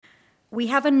We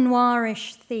have a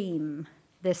noirish theme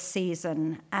this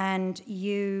season, and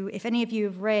if any of you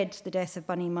have read The Death of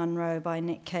Bunny Munro by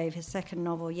Nick Cave, his second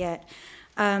novel yet,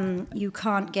 you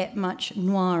can't get much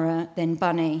noirer than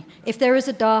Bunny. If there is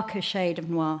a darker shade of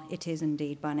noir, it is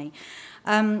indeed Bunny.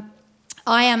 I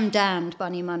am damned,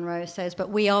 Bunny Munro says, but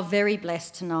we are very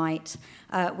blessed tonight.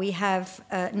 We have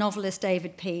novelist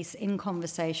David Peace in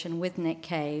conversation with Nick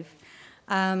Cave.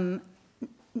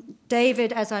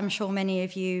 David, as I'm sure many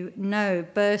of you know,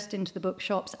 burst into the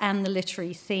bookshops and the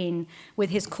literary scene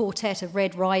with his quartet of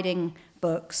Red Riding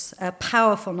books,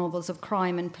 powerful novels of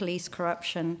crime and police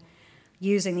corruption,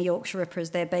 using the Yorkshire Ripper as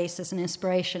their basis and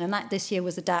inspiration, and that this year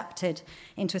was adapted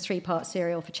into a 3-part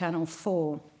serial for Channel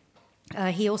 4.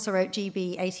 He also wrote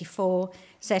GB 84,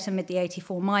 set amid the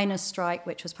 84 miners' strike,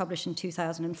 which was published in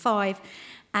 2005,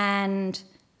 and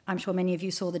I'm sure many of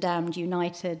you saw The Damned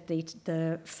United,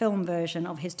 the film version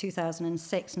of his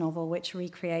 2006 novel, which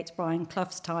recreates Brian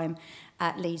Clough's time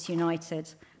at Leeds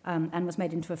United and was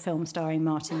made into a film starring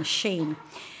Martin Sheen.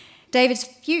 David's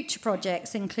future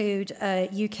projects include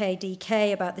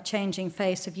UKDK, about the changing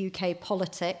face of UK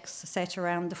politics, set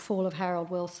around the fall of Harold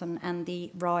Wilson and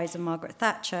the rise of Margaret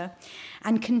Thatcher.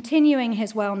 And continuing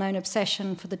his well-known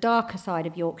obsession for the darker side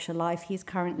of Yorkshire life, he's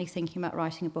currently thinking about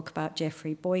writing a book about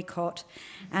Geoffrey Boycott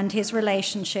and his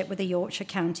relationship with the Yorkshire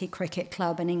County Cricket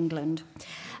Club in England.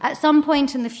 At some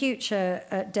point in the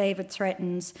future, David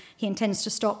threatens he intends to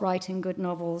stop writing good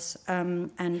novels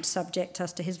and subject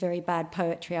us to his very bad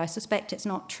poetry. I suspect it's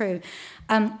not true.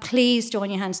 Please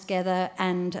join your hands together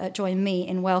and join me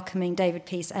in welcoming David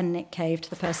Peace and Nick Cave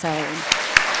to the Purcell Room.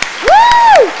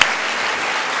 Woo!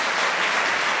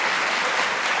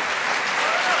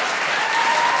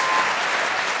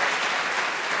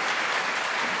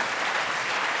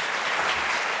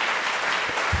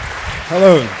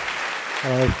 Hello.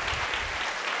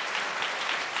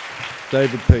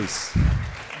 David Peace.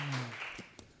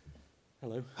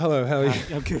 Hello. Hello, how are you?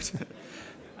 I'm good.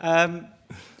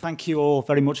 Thank you all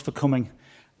very much for coming.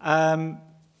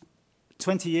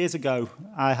 20 years ago,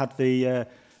 I had the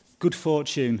good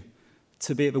fortune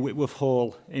to be at the Whitworth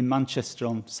Hall in Manchester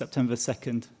on September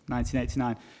 2nd,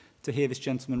 1989, to hear this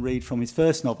gentleman read from his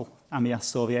first novel, Amyas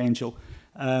Saw the Angel,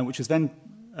 which was then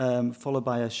followed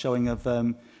by a showing of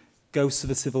Ghosts of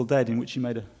the Civil Dead, in which he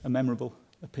made a memorable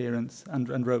appearance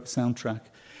and wrote the soundtrack.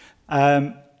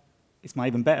 It's my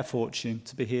even better fortune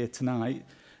to be here tonight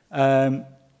to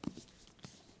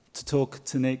talk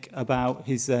to Nick about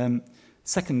his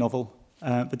second novel,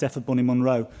 The Death of Bunny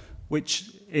Munro,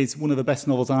 which is one of the best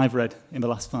novels I've read in the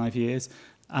last 5 years,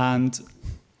 and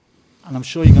I'm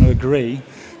sure you're going to agree.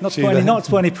 Not to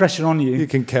put any pressure on you. You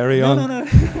can carry on. No.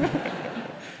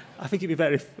 I think it'd be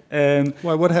better if...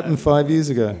 Why, what happened 5 years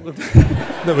ago?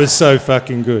 That was so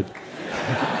fucking good.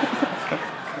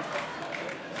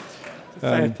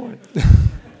 Fair point.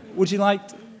 Would you like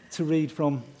to read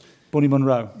from Bunny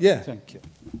Munro? Yeah. Thank you.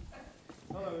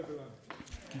 Hello, everyone.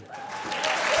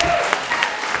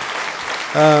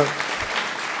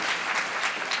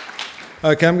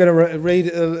 Okay, I'm going to read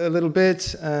a little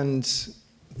bit, and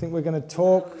I think we're going to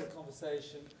talk.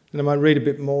 And I might read a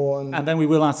bit more. And then we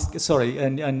will ask,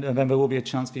 and then there will be a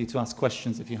chance for you to ask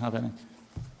questions if you have any.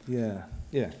 Yeah.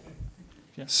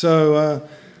 So,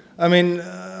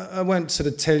 I won't sort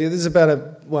of tell you. This is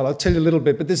about I'll tell you a little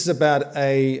bit, but this is about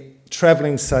a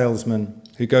travelling salesman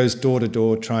who goes door to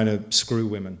door trying to screw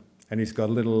women. And he's got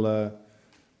a little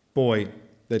boy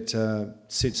that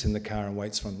sits in the car and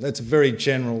waits for him. That's a very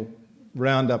general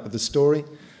roundup of the story.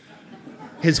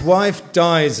 His wife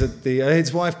dies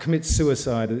his wife commits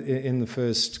suicide in the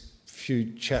first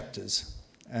few chapters.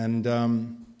 And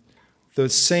the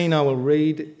scene I will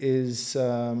read is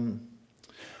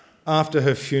after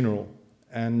her funeral,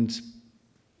 and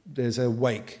there's a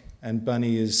wake, and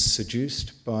Bunny is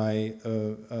seduced by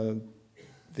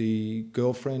the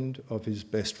girlfriend of his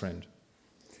best friend.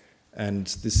 And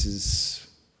this is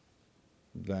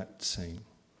that scene.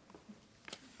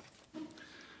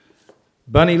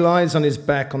 Bunny lies on his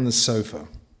back on the sofa.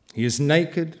 He is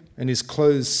naked, and his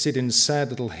clothes sit in sad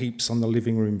little heaps on the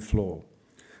living room floor.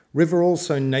 River,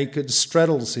 also naked,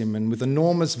 straddles him and with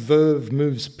enormous verve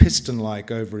moves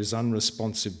piston-like over his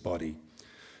unresponsive body.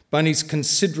 Bunny's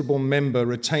considerable member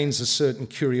retains a certain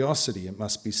curiosity, it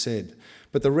must be said,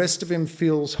 but the rest of him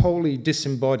feels wholly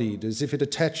disembodied, as if it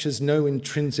attaches no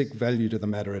intrinsic value to the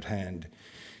matter at hand.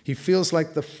 He feels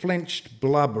like the flenched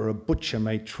blubber a butcher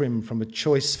may trim from a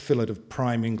choice fillet of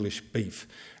prime English beef,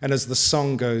 and as the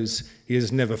song goes, he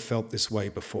has never felt this way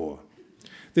before.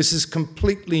 This is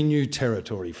completely new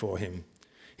territory for him.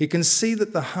 He can see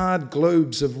that the hard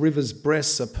globes of River's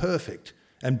breasts are perfect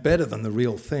and better than the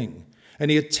real thing, and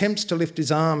he attempts to lift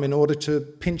his arm in order to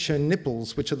pinch her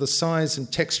nipples, which are the size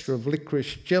and texture of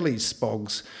licorice jelly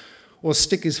spogs, or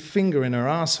stick his finger in her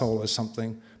asshole or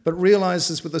something, but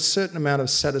realises with a certain amount of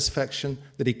satisfaction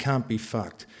that he can't be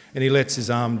fucked, and he lets his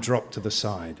arm drop to the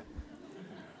side.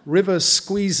 River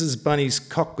squeezes Bunny's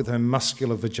cock with her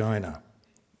muscular vagina.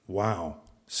 "Wow,"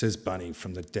 says Bunny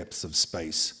from the depths of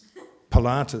space.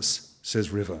 "Pilates,"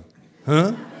 says River.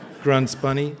 "Huh?" grunts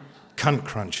Bunny. "Cunt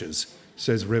crunches,"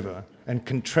 says River, and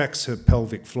contracts her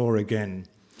pelvic floor again.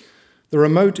 The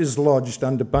remote is lodged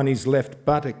under Bunny's left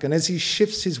buttock, and as he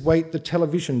shifts his weight, the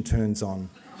television turns on.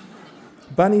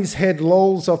 Bunny's head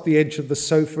lolls off the edge of the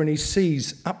sofa and he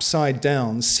sees, upside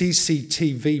down,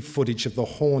 CCTV footage of the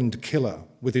horned killer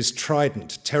with his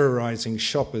trident terrorising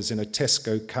shoppers in a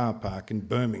Tesco car park in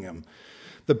Birmingham.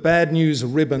 The bad news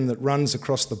ribbon that runs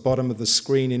across the bottom of the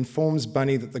screen informs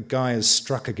Bunny that the guy has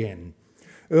struck again.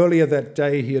 Earlier that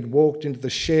day, he had walked into a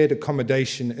shared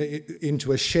accommodation in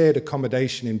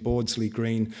Bordsley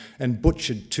Green and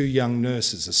butchered 2 young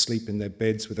nurses asleep in their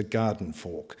beds with a garden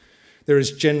fork. There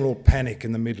is general panic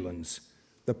in the Midlands.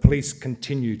 The police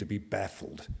continue to be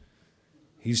baffled.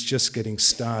 "He's just getting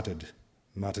started,"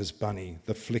 mutters Bunny,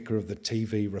 the flicker of the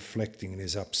TV reflecting in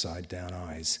his upside-down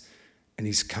eyes. "And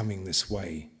he's coming this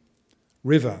way."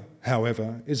 River,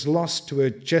 however, is lost to her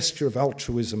gesture of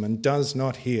altruism and does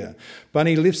not hear.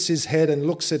 Bunny lifts his head and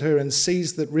looks at her and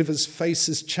sees that River's face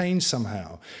has changed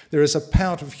somehow. There is a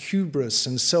pout of hubris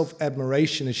and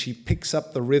self-admiration as she picks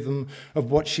up the rhythm of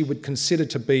what she would consider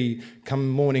to be, come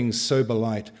morning's sober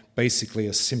light, basically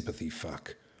a sympathy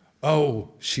fuck.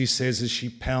 "Oh," she says as she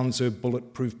pounds her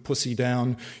bulletproof pussy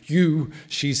down. "You,"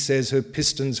 she says, her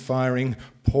pistons firing.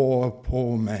 "Poor,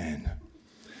 poor man."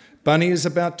 Bunny is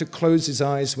about to close his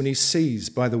eyes when he sees,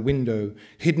 by the window,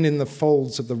 hidden in the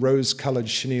folds of the rose-coloured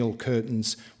chenille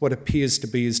curtains, what appears to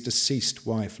be his deceased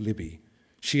wife, Libby.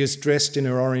 She is dressed in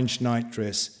her orange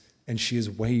nightdress, and she is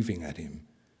waving at him.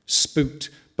 Spooked,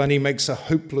 Bunny makes a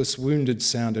hopeless, wounded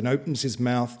sound and opens his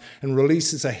mouth and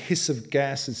releases a hiss of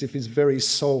gas as if his very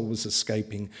soul was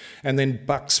escaping, and then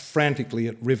bucks frantically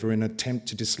at River in an attempt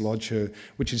to dislodge her,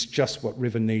 which is just what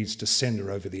River needs to send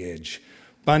her over the edge.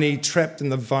 Bunny, trapped in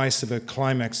the vice of her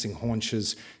climaxing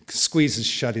haunches, squeezes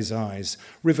shut his eyes.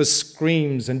 River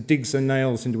screams and digs her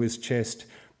nails into his chest.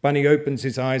 Bunny opens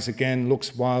his eyes again,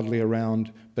 looks wildly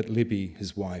around, but Libby,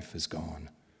 his wife, is gone.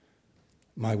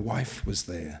 "My wife was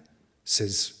there,"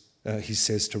 he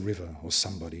says to River or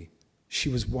somebody. "She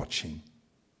was watching."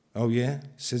 "Oh yeah?"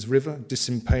 says River,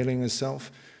 disimpaling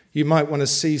herself. "You might want to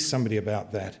see somebody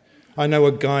about that. I know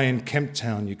a guy in Kemp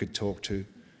Town you could talk to."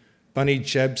 Bunny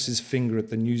jabs his finger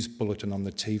at the news bulletin on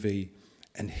the TV,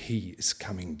 and he is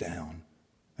coming down.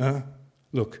 "Huh?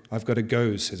 Look, I've got to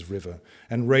go," says River,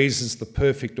 and raises the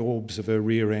perfect orbs of her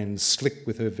rear end, slick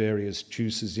with her various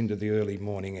juices, into the early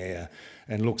morning air,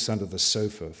 and looks under the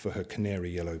sofa for her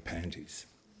canary yellow panties.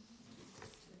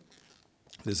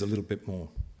 There's a little bit more.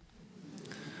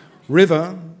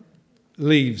 River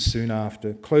leaves soon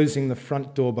after, closing the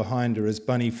front door behind her as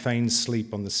Bunny feigns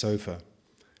sleep on the sofa.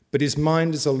 But his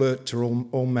mind is alert to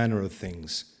all manner of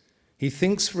things. He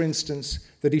thinks, for instance,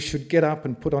 that he should get up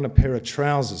and put on a pair of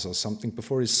trousers or something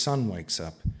before his son wakes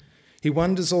up. He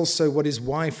wonders also what his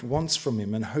wife wants from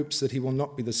him and hopes that he will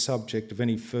not be the subject of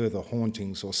any further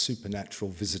hauntings or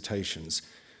supernatural visitations.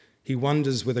 He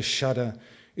wonders with a shudder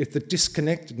if the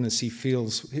disconnectedness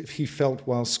he felt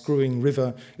while screwing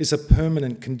River is a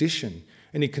permanent condition,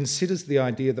 and he considers the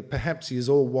idea that perhaps he is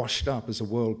all washed up as a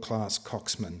world-class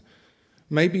coxman.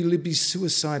 Maybe Libby's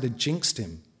suicide had jinxed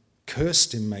him,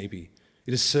 cursed him maybe.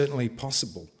 It is certainly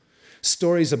possible.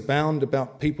 Stories abound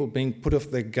about people being put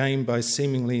off their game by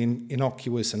seemingly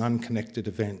innocuous and unconnected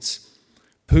events.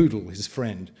 Poodle, his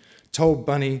friend, told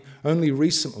Bunny only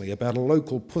recently about a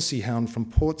local pussyhound from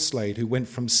Portslade who went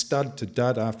from stud to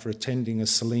dud after attending a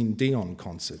Celine Dion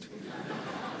concert.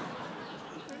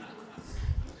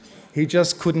 He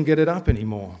just couldn't get it up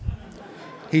anymore.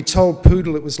 He told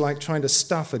Poodle it was like trying to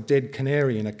stuff a dead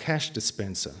canary in a cash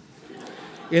dispenser.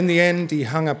 In the end, he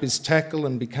hung up his tackle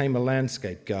and became a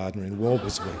landscape gardener in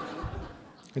Walberswick.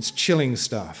 It's chilling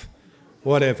stuff.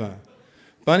 Whatever.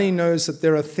 Bunny knows that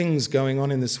there are things going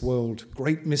on in this world,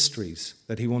 great mysteries,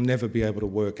 that he will never be able to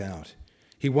work out.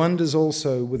 He wonders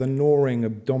also, with a gnawing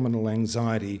abdominal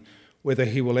anxiety, whether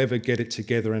he will ever get it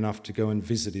together enough to go and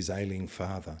visit his ailing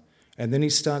father. And then he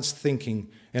starts thinking,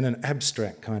 in an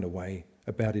abstract kind of way,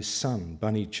 about his son,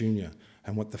 Bunny Jr.,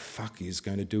 and what the fuck he is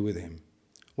going to do with him.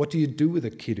 What do you do with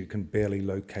a kid who can barely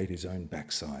locate his own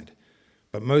backside?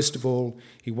 But most of all,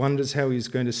 he wonders how he's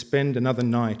going to spend another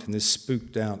night in this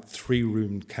spooked-out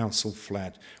 3-roomed council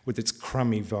flat with its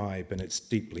crummy vibe and its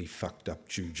deeply fucked-up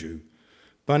juju.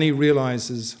 Bunny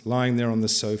realises, lying there on the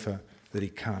sofa, that he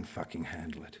can't fucking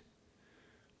handle it.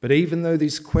 But even though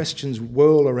these questions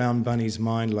whirl around Bunny's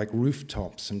mind like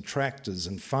rooftops and tractors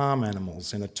and farm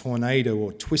animals in a tornado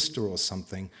or twister or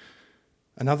something,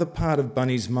 another part of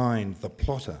Bunny's mind, the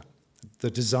plotter, the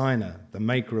designer, the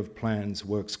maker of plans,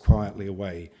 works quietly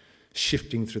away,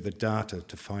 shifting through the data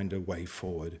to find a way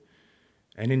forward.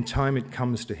 And in time it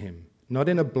comes to him, not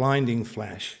in a blinding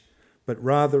flash, but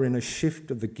rather in a shift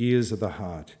of the gears of the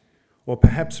heart, or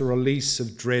perhaps a release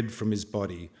of dread from his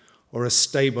body, or a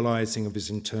stabilising of his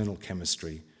internal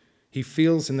chemistry. He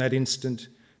feels in that instant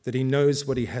that he knows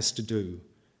what he has to do,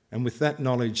 and with that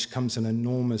knowledge comes an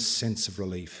enormous sense of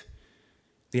relief.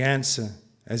 The answer,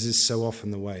 as is so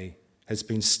often the way, has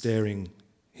been staring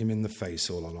him in the face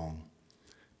all along.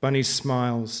 Bunny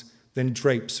smiles, then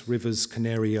drapes River's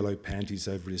canary yellow panties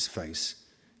over his face.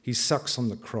 He sucks on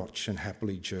the crotch and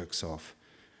happily jerks off,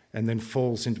 and then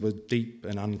falls into a deep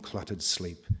and uncluttered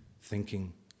sleep,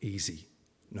 thinking, easy,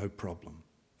 no problem,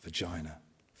 vagina,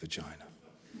 vagina.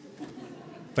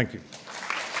 Thank you.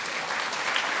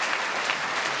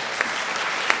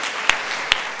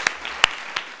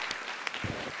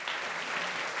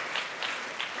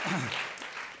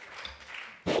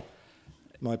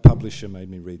 My publisher made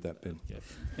me read that bit. Yes.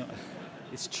 No,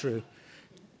 it's true.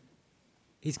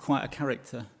 He's quite a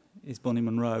character, is Bunny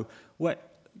Munro.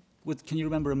 Can you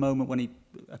remember a moment when he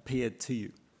appeared to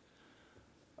you?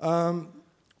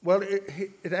 Well,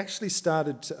 it actually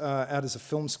started out as a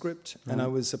film script, and I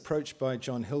was approached by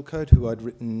John Hillcoat, who I'd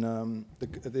written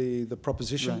the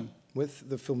proposition with,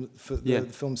 the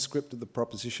film script of the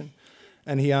proposition,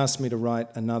 and he asked me to write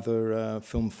another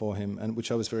film for him, and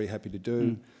which I was very happy to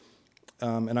do.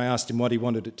 And I asked him what he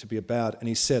wanted it to be about, and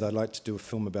he said, I'd like to do a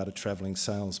film about a travelling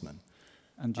salesman.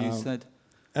 And you said?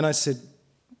 And I said,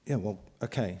 yeah, well,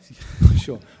 okay,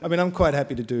 sure. I mean, I'm quite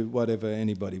happy to do whatever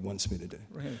anybody wants me to do.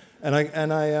 Really?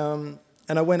 And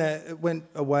I went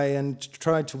away and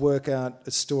tried to work out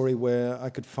a story where I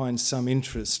could find some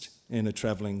interest in a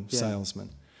travelling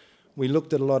salesman. We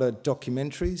looked at a lot of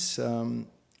documentaries,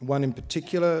 one in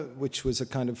particular, which was a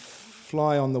kind of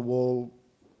fly-on-the-wall,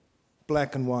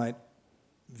 black and white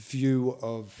view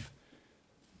of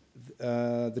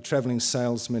the travelling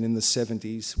salesman in the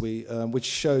 70s, which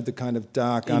showed the kind of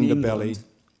dark underbelly.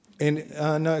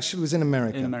 No, actually it was in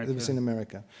America. It was in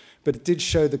America. But it did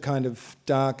show the kind of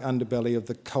dark underbelly of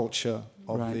the culture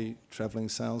of the travelling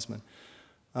salesman.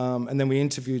 And then we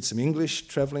interviewed some English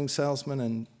travelling salesmen,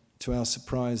 and to our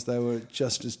surprise, they were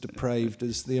just as depraved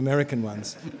as the American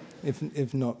ones,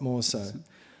 if not more so.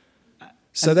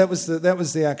 So that was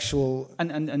the actual.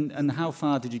 And how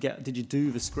far did you get? Did you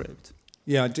do the script?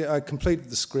 Yeah, I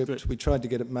completed the script. We tried to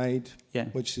get it made, yeah,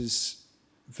 which is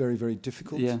very, very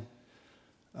difficult. Yeah.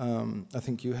 I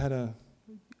think you had a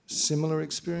similar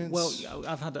experience. Well,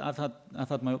 I've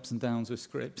had my ups and downs with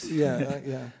scripts. Yeah,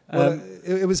 yeah. Well,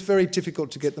 it was very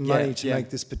difficult to get the money to make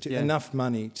this enough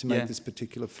money to make this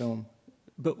particular film.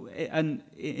 But and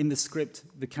in the script,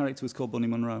 the character was called Bunny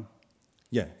Munro.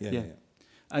 Yeah.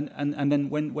 And then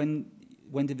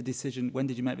when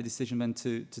did you make the decision then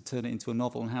to turn it into a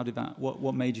novel, and how did that?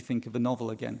 What made you think of a novel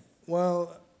again?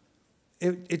 Well,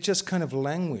 it just kind of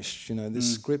languished,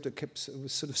 This script, it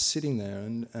was sort of sitting there,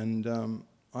 and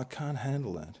I can't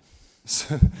handle that.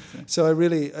 So I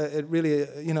really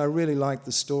like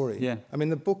the story. Yeah. I mean,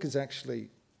 the book is actually,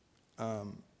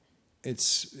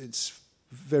 it's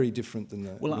very different than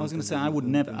the. Well, I was going to say I would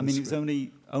never. I mean, it was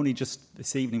only just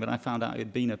this evening that I found out it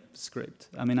had been a script.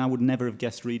 I mean, I would never have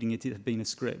guessed reading it had been a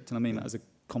script, and I mean that as a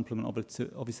compliment,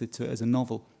 obviously to it as a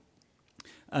novel.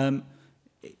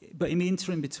 But in the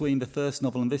interim between the first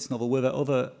novel and this novel, were there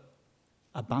other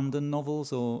abandoned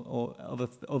novels or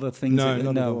other things? No,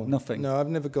 not at all. Nothing. No, I've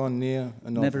never gone near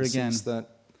a novel never again. Since that.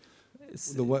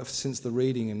 Since the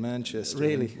reading in Manchester,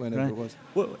 really, whenever it was.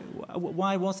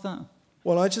 Why was that?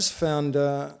 Well, I just found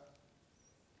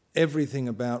everything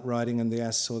about writing and The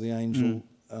Ass Saw the Angel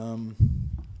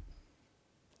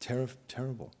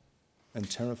terrible and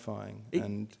terrifying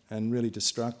and really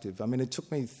destructive. I mean, it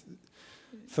took me,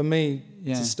 for me,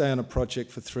 to stay on a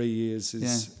project for 3 years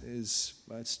is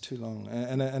it's too long.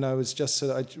 And I was just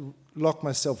I locked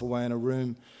myself away in a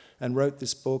room and wrote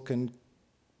this book, and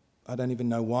I don't even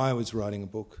know why I was writing a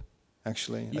book,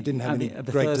 actually. I didn't have any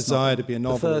great desire to be a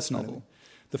novelist.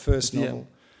 The first novel.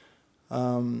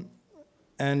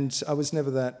 And I was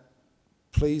never that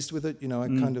pleased with it. You know,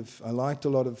 I liked a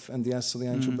lot of And the Ass of the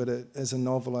Angel, but as a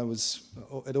novel,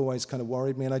 it always kind of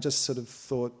worried me, and I just sort of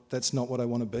thought that's not what I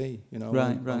want to be. You know,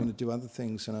 I want to do other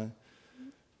things, and I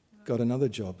got another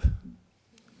job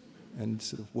and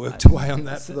sort of worked away on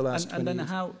that for the last 20 years. And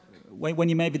then when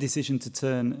you made the decision to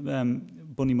turn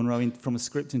Bunny Munro from a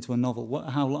script into a novel,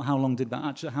 how long did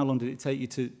it take you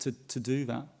to do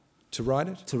that? To write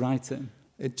it? To write it?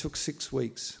 It took 6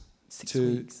 weeks. 6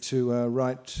 weeks? To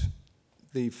write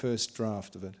the first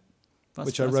draft of it,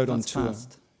 which I wrote on tour.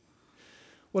 Fast.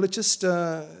 Well, it just...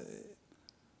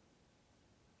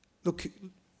 look,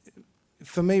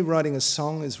 for me, writing a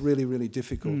song is really, really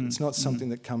difficult. It's not something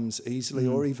that comes easily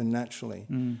or even naturally.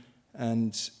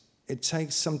 And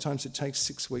sometimes it takes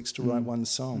 6 weeks to write one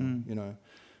song, you know.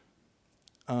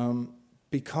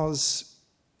 Because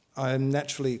I am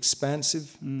naturally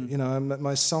expansive. You know,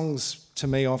 my songs to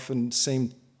me often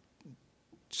seem,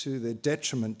 to their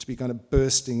detriment, to be kind of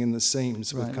bursting in the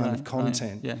seams with kind of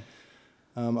content. Yeah.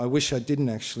 I wish I didn't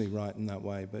actually write in that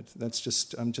way, but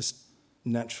I'm just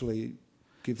naturally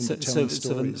given to telling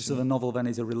stories. So the novel then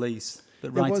is a release.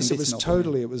 But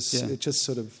it just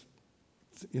sort of,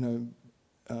 you know,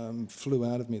 flew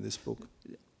out of me, this book.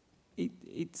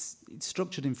 It's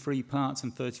structured in 3 parts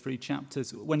and 33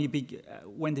 chapters. When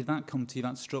did that come to you,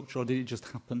 that structure, or did it just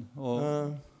happen?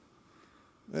 Or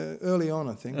early on,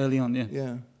 I think. Early on,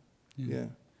 yeah. Yeah.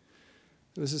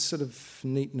 There was a sort of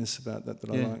neatness about that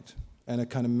I liked, and a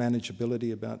kind of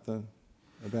manageability about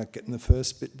getting the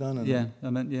first bit done. And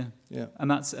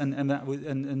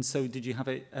And so did you have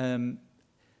it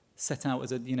set out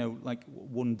as a, you know, like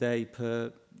one day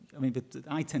per? I mean, but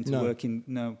I tend to work in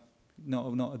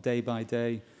not a day by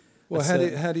day. Well,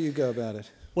 how do you go about it?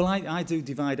 Well, I do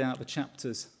divide out the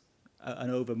chapters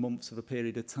and over months of a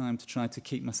period of time to try to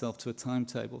keep myself to a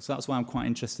timetable. So that's why I'm quite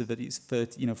interested that it's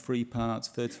 3 parts,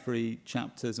 33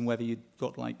 chapters, and whether you've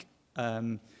got like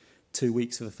 2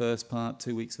 weeks for the first part,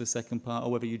 2 weeks for the second part,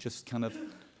 or whether you just kind of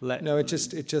let... No, it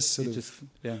just sort of...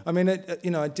 I mean,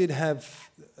 I did have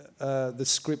the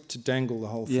script to dangle the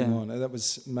whole thing on. And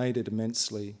that made it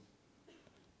immensely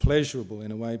pleasurable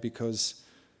in a way, because,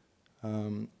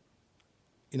 I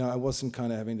wasn't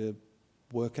kind of having to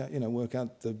work out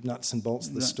the nuts and bolts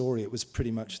of the story. It was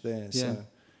pretty much there. Yeah. So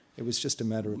it was just a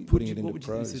matter of putting it into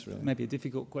prose, really. Maybe a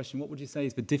difficult question. What would you say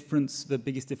is the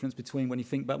biggest difference between when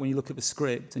you look at the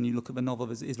script and you look at the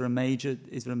novel? Is there a major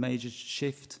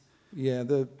shift? Yeah,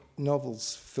 the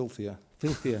novel's filthier.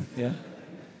 Filthier, yeah.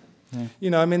 Yeah. You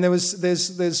know, I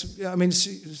mean,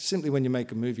 simply when you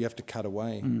make a movie, you have to cut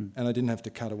away. And I didn't have to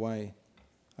cut away.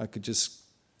 I could just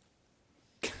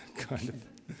kind of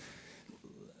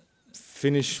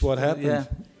finish what happened. Yeah.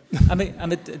 I mean,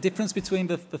 and the difference between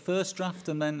the first draft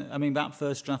and then, I mean, that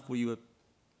first draft,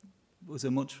 was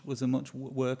there much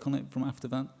work on it from after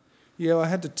that? Yeah, I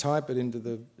had to type it into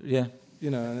the... Yeah. You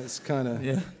know, and it's kind of...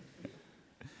 Yeah.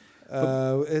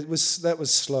 That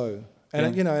was slow.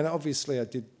 And, and obviously I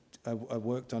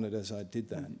worked on it as I did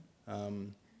that.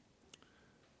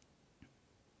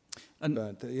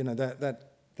 But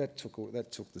that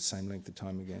took the same length of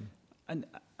time again. And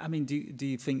I mean, do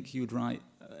you think you'd write?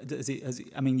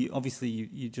 Obviously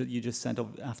you just said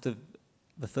after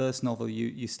the first novel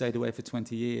you stayed away for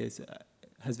 20 years.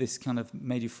 Has this kind of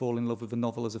made you fall in love with the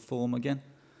novel as a form again?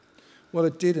 Well,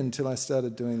 it did until I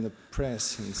started doing the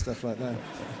press and stuff like that.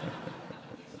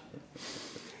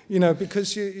 You know,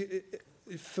 because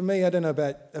for me, I don't know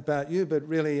about you, but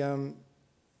really,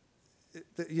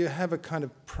 you have a kind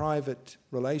of private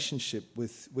relationship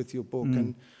with your book,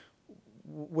 and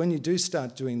when you do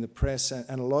start doing the press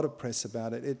and a lot of press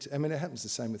about it, it happens the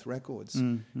same with records.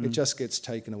 It just gets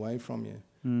taken away from you.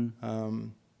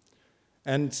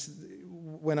 And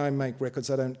when I make records,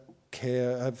 I don't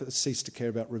care. I've ceased to care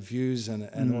about reviews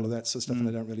and all of that sort of stuff, and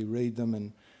I don't really read them,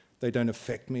 and they don't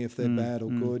affect me if they're bad or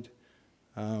good.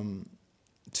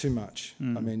 Too much.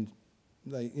 I mean,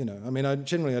 I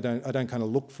don't kind of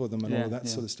look for them and all of that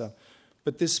sort of stuff.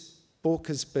 But this book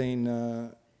has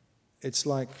been, it's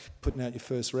like putting out your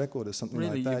first record or something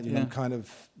like that. I'm kind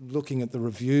of looking at the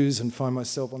reviews and find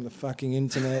myself on the fucking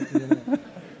internet,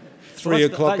 3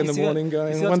 o'clock in the morning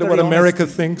going, I wonder what America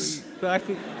thinks. But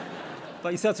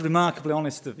you said that's remarkably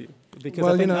honest of you, because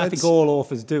I think all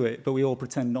authors do it, but we all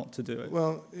pretend not to do it.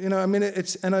 Well,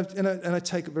 it's and I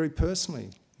take it very personally.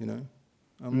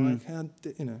 I'm like,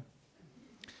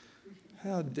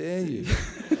 how dare you?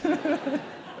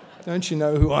 Don't you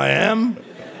know who I am?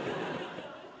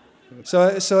 So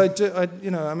I do.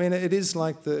 It is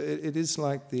like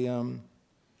the.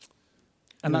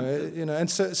 And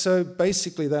so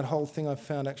basically that whole thing I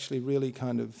found actually really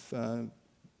kind of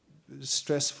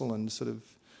stressful and sort of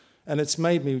And it's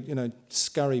made me,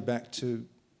 scurry back to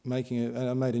making and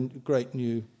I made a great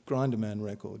new Grinderman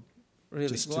record. Really?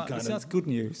 Just to Well, kind that's of, good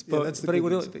news. Yeah, But, that's the but it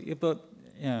good would, news. but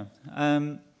yeah.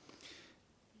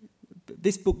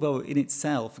 This book, though, in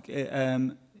itself,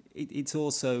 it's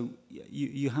also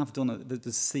you have done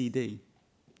the CD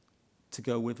to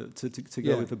go with it, to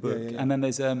go with the book, yeah. and then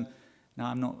there's now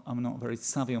I'm not very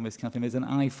savvy on this kind of thing. There's an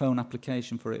iPhone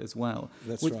application for it as well.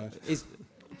 That's which right. Is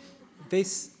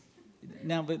this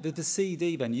now the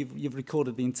CD? Then you've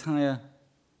recorded the entire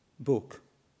book.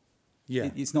 Yeah.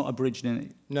 It's not abridged in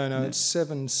it. No, it's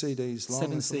 7 CDs long.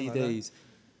 7 or something like CDs.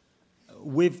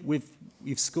 With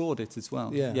you've scored it as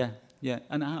well. Yeah. Yeah.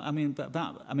 And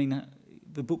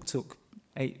the book took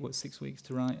 6 weeks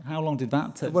to write. How long did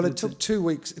that take? Well, it took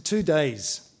 2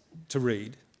 days to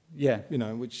read. Yeah.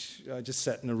 Which I just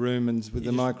sat in a room and with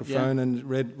the microphone and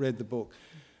read the book,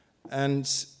 and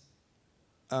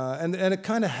it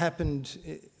kind of happened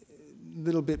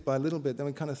little bit by little bit. Then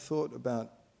we kind of thought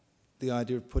about the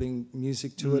idea of putting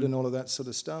music to it and all of that sort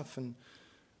of stuff. And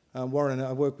I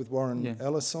worked with Warren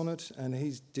Ellis on it, and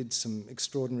he did some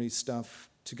extraordinary stuff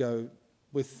to go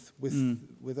with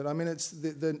it. I mean, it's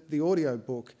the audio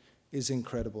book is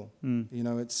incredible.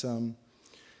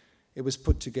 It was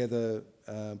put together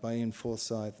by Ian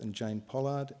Forsyth and Jane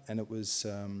Pollard, and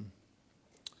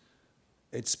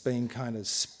it's been kind of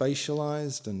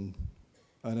spatialized, and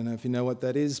I don't know if you know what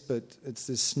that is, but it's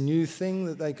this new thing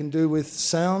that they can do with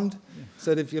sound,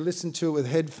 so that if you listen to it with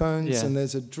headphones and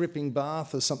there's a dripping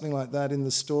bath or something like that in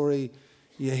the story,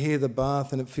 you hear the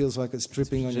bath and it feels like it's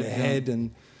dripping on your head.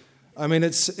 And I mean,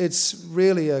 it's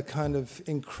really a kind of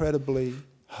incredibly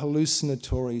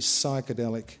hallucinatory,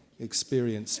 psychedelic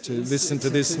experience to listen to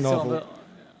this novel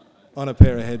on a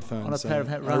pair of headphones. On a pair of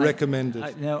headphones. I recommend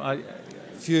it.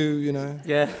 Few.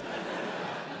 Yeah.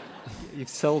 You've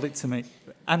sold it to me.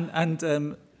 And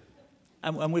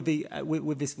with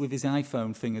this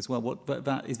iPhone thing as well. What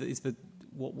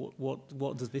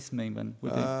does this mean then?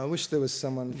 I wish there was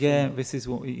someone. This is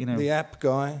what the app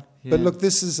guy. Yeah. But look,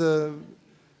 this is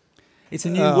it's a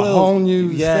new world, whole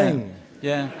new thing.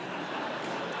 Yeah.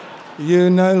 You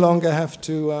no longer have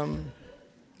to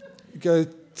go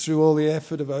through all the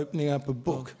effort of opening up a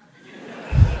book.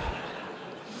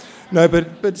 No,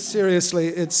 but seriously,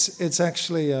 it's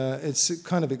actually it's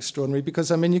kind of extraordinary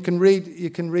because I mean you can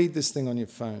read this thing on your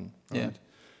phone, right? Yeah.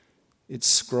 It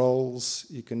scrolls.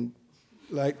 You can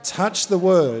touch the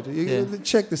word.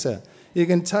 Check this out. You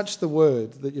can touch the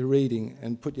word that you're reading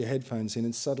and put your headphones in,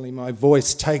 and suddenly my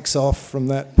voice takes off from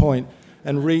that point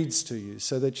and reads to you,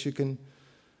 so that you can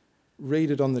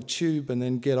read it on the tube and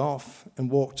then get off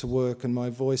and walk to work, and my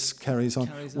voice carries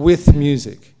on. With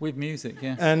music. With music,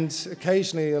 yeah. And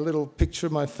occasionally a little picture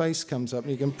of my face comes up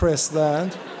and you can press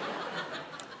that.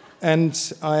 And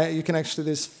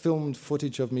there's filmed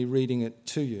footage of me reading it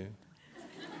to you.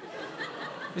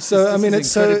 It's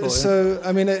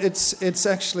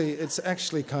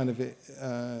actually kind of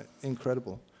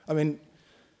incredible. I mean,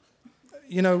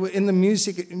 in the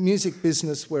music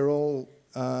business, we're all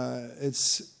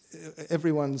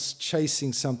everyone's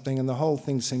chasing something, and the whole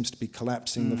thing seems to be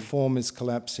collapsing. The form is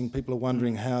collapsing. People are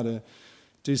wondering how to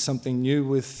do something new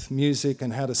with music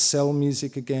and how to sell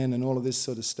music again, and all of this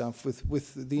sort of stuff.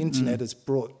 With the internet, has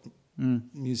brought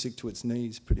music to its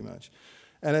knees, pretty much.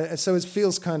 And so it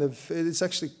feels it's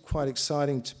actually quite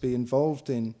exciting to be involved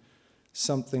in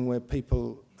something where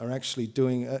people are actually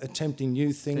attempting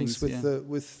new things with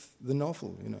the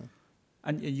novel,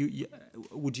 And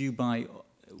would you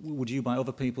buy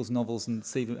other people's novels and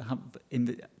see them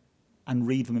and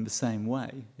read them in the same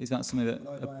way? Is that something that?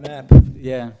 Would I buy an app?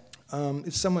 Yeah.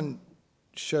 If someone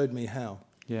showed me how.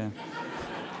 Yeah.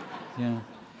 Yeah.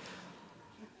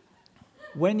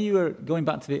 When you were going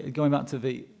back to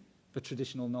the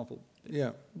traditional novel.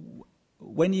 Yeah.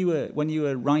 When you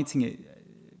were writing it,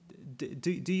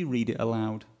 do you read it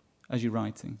aloud as you're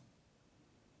writing?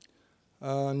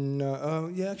 No.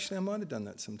 Yeah. Actually, I might have done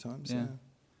that sometimes. Yeah.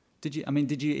 Did you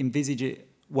envisage it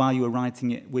while you were writing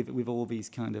it with all these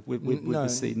kind of with the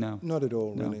seed? No, not at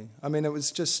all, really. I mean, it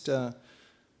was just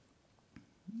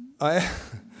I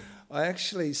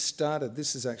actually started.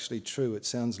 This is actually true. It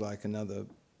sounds like another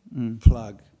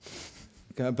plug,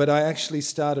 but I actually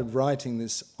started writing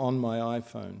this on my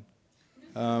iPhone,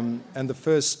 and the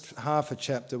first half a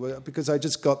chapter because I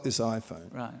just got this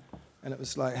iPhone, right, and it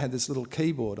was had this little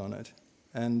keyboard on it,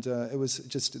 and it was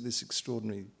just this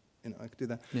extraordinary. I could do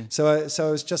that. Yeah. So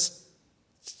I was just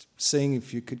seeing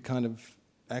if you could kind of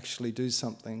actually do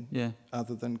something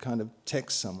other than kind of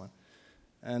text someone.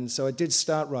 And so I did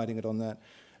start writing it on that.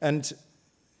 And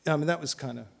I mean, that was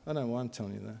kind of, I don't know why I'm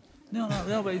telling you that.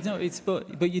 No,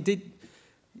 but you did,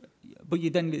 But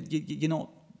you're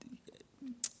not.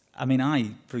 I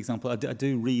mean, for example, I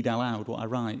do read aloud what I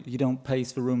write. You don't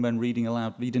pace the room when reading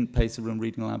aloud. You didn't pace the room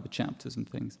reading aloud the chapters and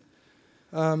things.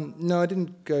 No, I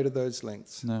didn't go to those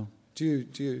lengths. No. Do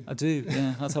you? I do.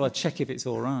 Yeah, that's how I check if it's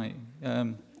all right.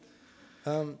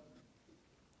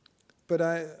 But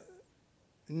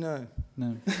no.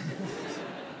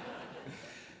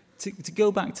 To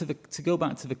go back to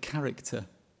the character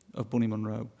of Bunny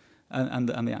Munro and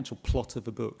the actual plot of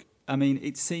the book. I mean,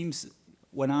 it seems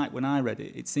when I read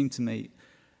it, it seemed to me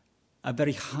a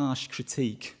very harsh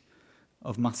critique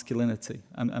of masculinity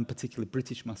and particularly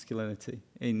British masculinity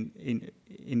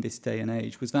in this day and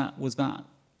age. Was that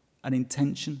an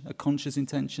intention, a conscious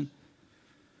intention?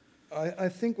 I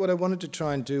think what I wanted to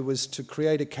try and do was to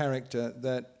create a character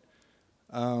that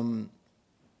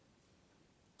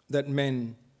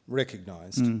men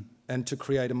recognised, and to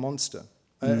create a monster,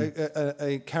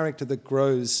 a character that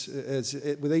grows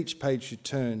with each page you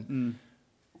turn.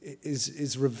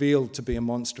 Is revealed to be a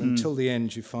monster until the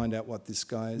end. You find out what this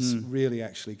guy is really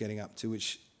actually getting up to,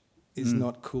 which is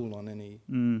not cool on any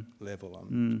level.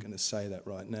 I'm going to say that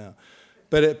right now.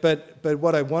 But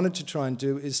what I wanted to try and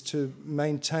do is to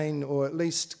maintain, or at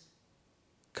least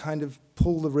kind of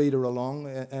pull the reader along,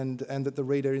 and that the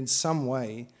reader in some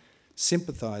way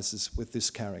sympathises with this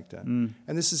character. And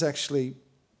this is actually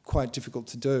quite difficult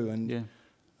to do. And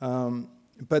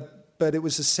but it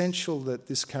was essential that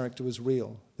this character was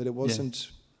real, that it wasn't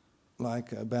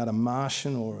like about a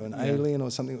Martian or an alien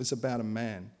or something. It was about a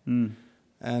man.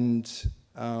 One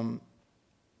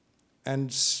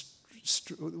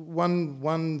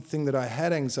thing that I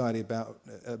had anxiety about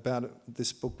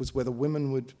this book was whether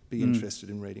women would be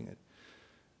interested in reading it,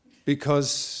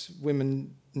 because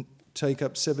women take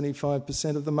up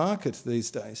 75% of the market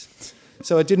these days.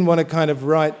 So I didn't want to kind of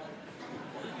write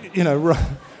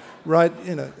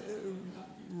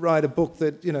a book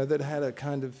that that had a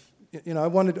kind of I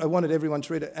wanted everyone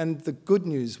to read it. And the good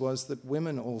news was that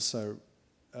women also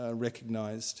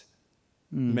recognised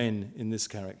men in this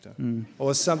character,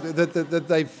 or something that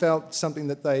they felt something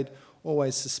that they'd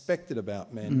always suspected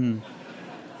about men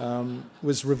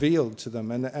was revealed to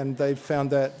them, and they found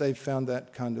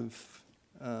that kind of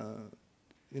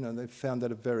they found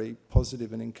that a very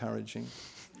positive and encouraging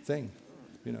thing,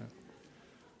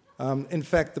 In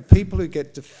fact, the people who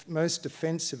get most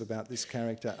defensive about this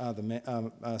character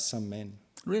are some men.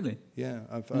 Really? Yeah,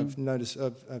 I've noticed.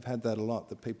 I've had that a lot.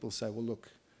 That people say, "Well, look,"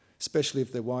 especially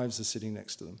if their wives are sitting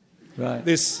next to them. Right.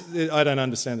 I don't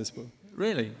understand this book.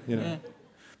 Really? Yeah.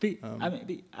 I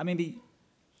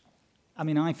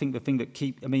think the thing that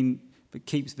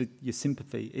keeps your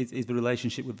sympathy is the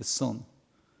relationship with the son.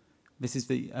 This is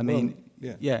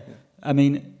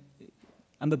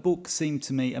and the book seemed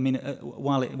to me,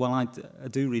 while I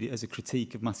do read it as a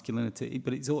critique of masculinity,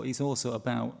 but it's also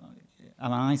about,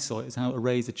 and I saw it as how to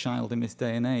raise a child in this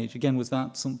day and age. Again, was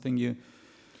that something you...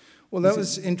 Well, that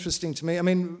was interesting to me. I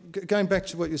mean, going back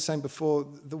to what you were saying before,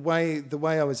 the way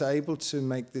I was able to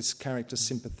make this character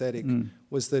sympathetic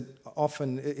was that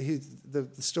often the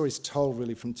story's told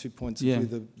really from 2 points of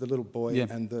view: the little boy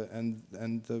and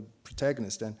the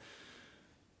protagonist. And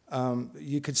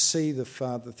you could see the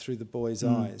father through the boy's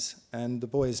eyes, and the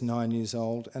boy is 9 years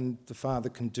old, and the father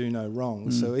can do no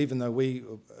wrong. So even though we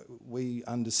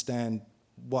understand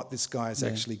what this guy is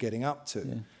actually getting up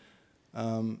to,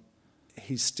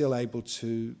 he's still able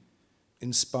to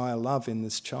inspire love in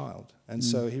this child, and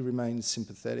so he remains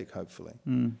sympathetic, hopefully.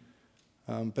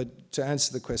 But to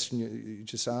answer the question you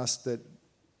just asked, that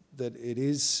it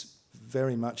is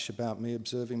very much about me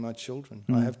observing my children.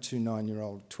 I have 2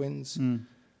 9-year-old twins.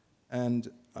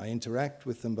 And I interact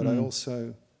with them, but I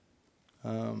also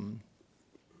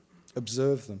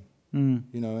observe them,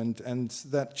 and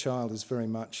that child is very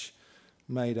much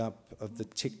made up of the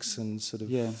tics and sort of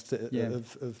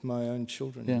of my own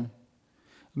children. Yeah,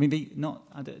 I mean, do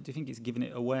you think it's giving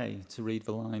it away to read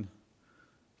the line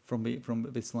from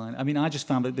this line? I mean, I just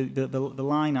found that the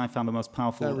line I found the most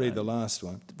powerful. Don't read the last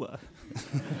one.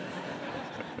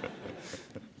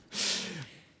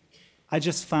 I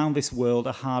just found this world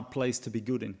a hard place to be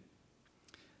good in.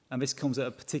 And this comes at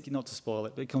a particular, not to spoil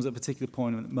it, but it comes at a particular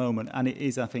point at the moment. And it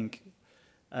is, I think,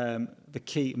 the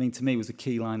key, to me, was the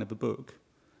key line of the book.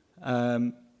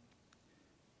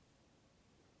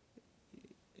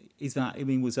 Was that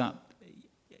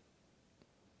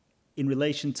in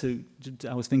relation to,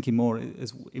 I was thinking more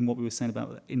as in what we were saying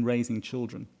about in raising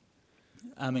children.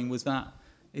 Is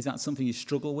that something you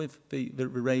struggle with?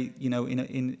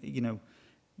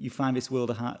 You find this world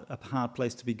a hard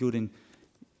place to be good in.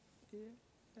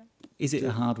 Is it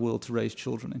a hard world to raise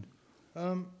children in?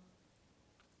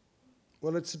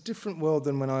 Well, it's a different world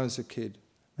than when I was a kid.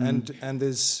 And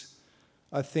there's,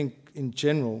 I think, in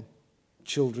general,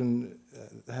 children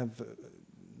have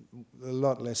a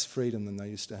lot less freedom than they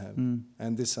used to have.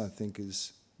 And this, I think,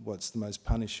 is what's the most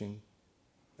punishing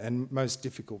and most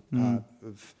difficult part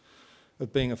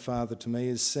of being a father to me,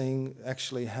 is seeing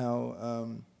actually how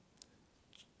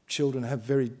children have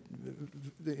very,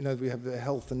 we have the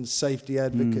health and safety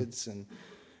advocates and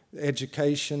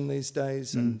education these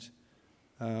days, and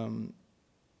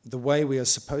the way we are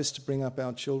supposed to bring up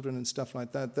our children and stuff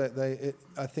like that.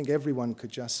 I think everyone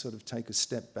could just sort of take a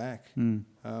step back.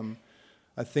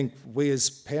 I think we as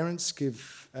parents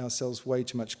give ourselves way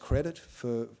too much credit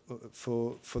for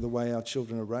the way our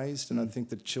children are raised, and I think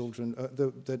that children,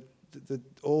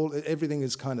 everything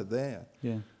is kind of there.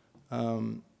 Yeah.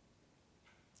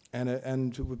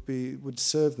 And it would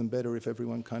serve them better if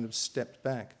everyone kind of stepped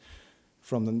back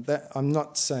from them. I'm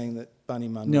not saying that Bunny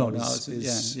Munro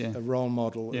is a role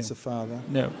model as a father.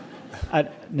 No.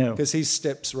 Because he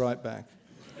steps right back.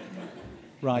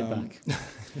 Right back.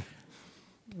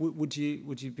 Would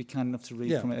you be kind enough to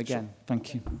read from it again? Sure.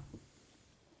 Thank you.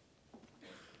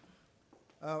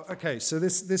 Okay, so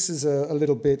this is a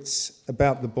little bit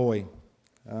about the boy.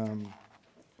 While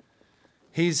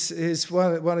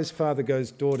his father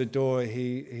goes door to door,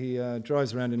 he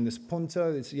drives around in this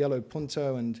Punto, this yellow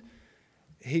Punto, and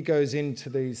he goes into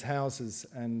these houses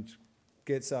and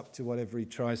gets up to whatever he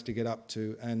tries to get up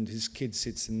to, and his kid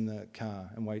sits in the car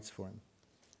and waits for him.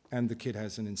 And the kid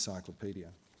has an encyclopedia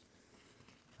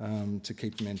to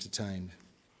keep him entertained.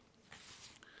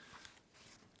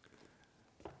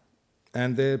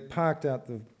 And they're parked out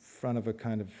the front of a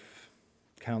kind of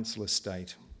council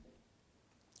estate.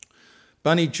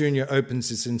 Bunny Jr. opens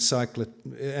his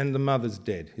encyclopedia, and the mother's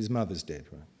dead. His mother's dead,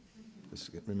 right?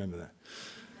 Just remember that.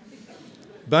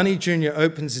 Bunny Jr.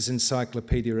 opens his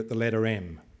encyclopedia at the letter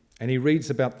M, and he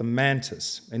reads about the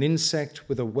mantis, an insect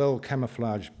with a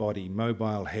well-camouflaged body,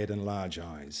 mobile head and large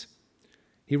eyes.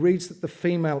 He reads that the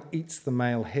female eats the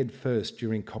male head first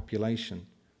during copulation.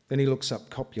 Then he looks up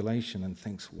copulation and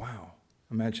thinks, wow,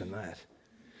 imagine that.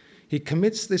 He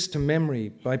commits this to memory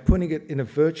by putting it in a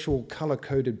virtual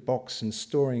colour-coded box and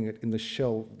storing it in the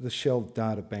shelved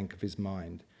data bank of his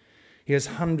mind. He has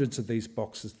hundreds of these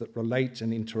boxes that relate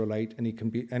and interrelate,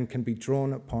 and can be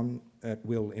drawn upon at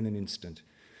will in an instant.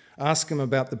 Ask him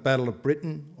about the Battle of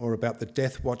Britain or about the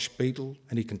Death Watch beetle,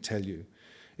 and he can tell you.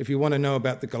 If you want to know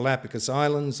about the Galapagos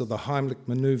Islands or the Heimlich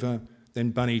Manoeuvre,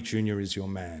 then Bunny Jr. is your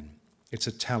man. It's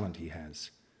a talent he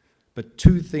has. But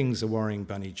two things are worrying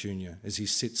Bunny Jr. as he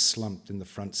sits slumped in the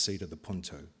front seat of the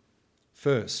Punto.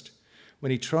 First,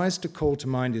 when he tries to call to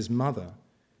mind his mother,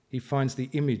 he finds the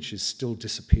image is still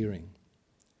disappearing.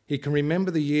 He can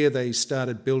remember the year they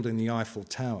started building the Eiffel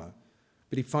Tower,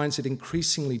 but he finds it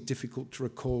increasingly difficult to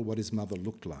recall what his mother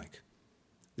looked like.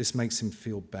 This makes him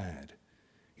feel bad.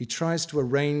 He tries to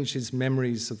arrange his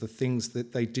memories of the things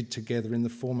that they did together in the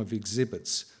form of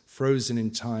exhibits, frozen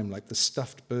in time like the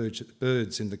stuffed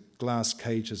birds in the glass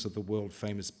cages of the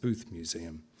world-famous Booth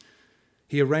Museum.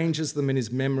 He arranges them in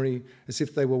his memory as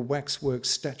if they were waxwork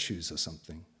statues or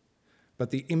something.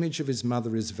 But the image of his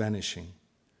mother is vanishing,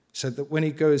 so that when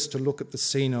he goes to look at the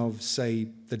scene of, say,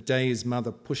 the day his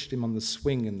mother pushed him on the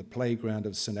swing in the playground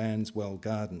of St Anne's Well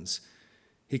Gardens,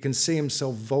 he can see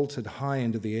himself vaulted high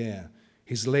into the air,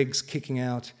 his legs kicking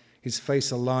out, his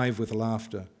face alive with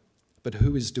laughter. But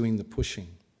who is doing the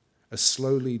pushing? A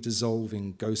slowly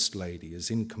dissolving ghost lady,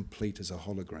 as incomplete as a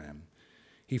hologram.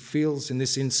 He feels in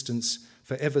this instance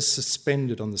forever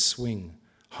suspended on the swing,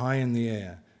 high in the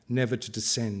air, never to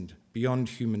descend, beyond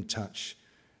human touch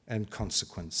and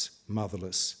consequence,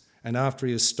 motherless. And after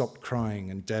he has stopped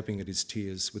crying and dabbing at his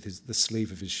tears with the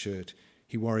sleeve of his shirt,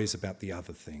 he worries about the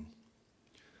other thing.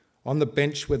 On the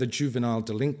bench where the juvenile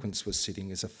delinquents were sitting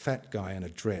is a fat guy in a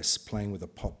dress playing with a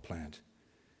pot plant.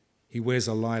 He wears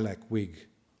a lilac wig.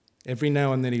 Every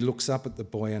now and then he looks up at the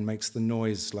boy and makes the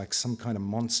noise like some kind of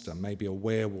monster, maybe a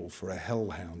werewolf or a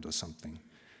hellhound or something.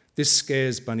 This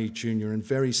scares Bunny Jr., and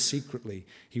very secretly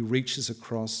he reaches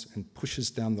across and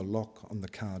pushes down the lock on the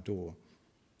car door.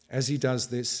 As he does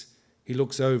this, he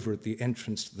looks over at the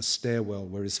entrance to the stairwell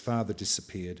where his father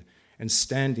disappeared, and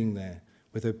standing there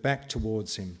with her back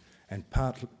towards him and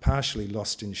partially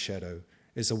lost in shadow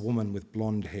is a woman with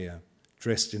blonde hair,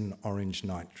 dressed in an orange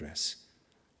nightdress.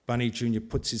 Bunny Jr.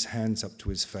 puts his hands up to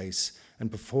his face, and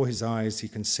before his eyes he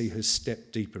can see her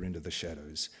step deeper into the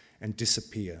shadows and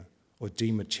disappear or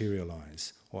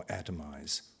dematerialise or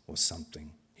atomise or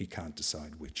something. He can't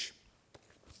decide which.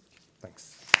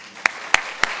 Thanks.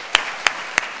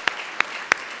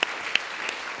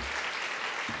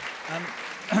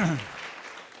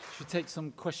 Should we take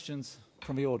some questions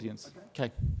from the audience.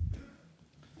 Okay.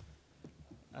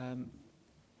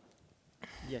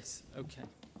 Yes, okay.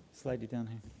 This lady down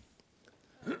here.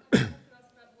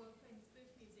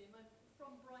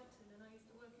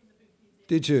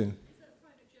 Did you?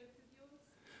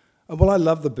 Well, I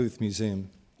love the Booth Museum.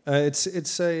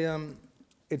 It's a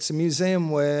museum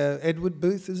where Edward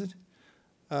Booth, is it,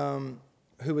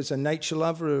 who was a nature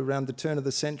lover around the turn of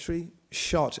the century,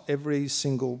 shot every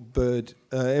single bird,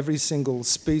 every single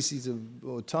species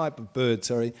or type of bird,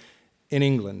 in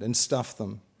England and stuffed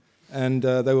them, and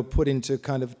they were put into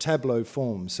kind of tableau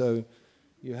form. So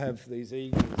you have these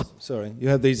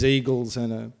eagles,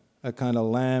 and a kind of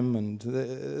lamb, and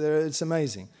it's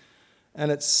amazing,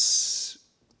 and it's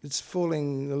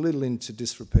falling a little into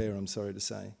disrepair, I'm sorry to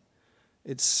say.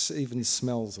 It even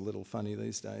smells a little funny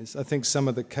these days. I think some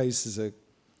of the cases are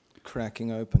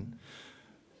cracking open.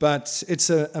 But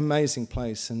it's an amazing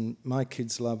place, and my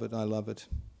kids love it, I love it.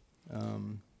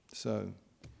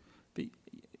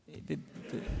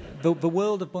 The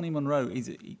world of Bunny Munro,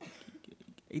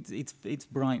 it's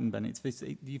Brighton, Ben.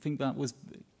 Do you think that was,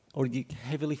 or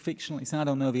heavily fictional? I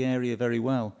don't know the area very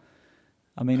well.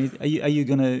 I mean, are you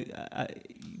going to? Do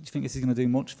you think this is going to do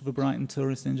much for the Brighton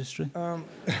tourist industry?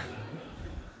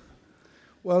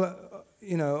 Well,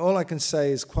 all I can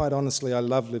say is, quite honestly, I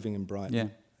love living in Brighton. Yeah.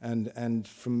 And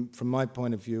from my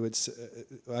point of view,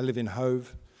 I live in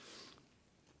Hove,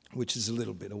 which is a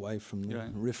little bit away from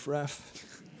the riffraff,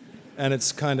 and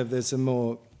it's kind of there's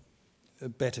a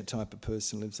better type of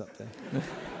person lives up there.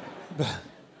 But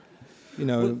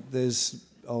there's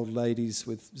old ladies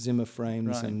with Zimmer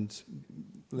frames and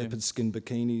leopard skin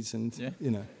bikinis, and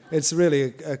it's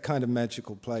really a kind of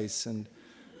magical place. And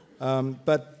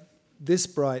but this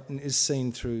Brighton is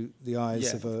seen through the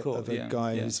eyes of a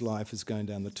guy whose life is going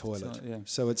down the toilet.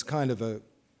 So it's kind of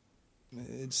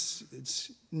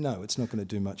it's not going to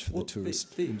do much for the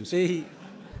tourist industry.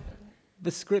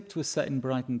 The script was set in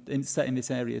Brighton, set in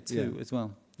this area too, as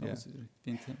well. Yeah.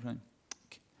 Right.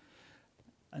 Okay.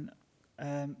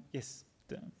 And yes.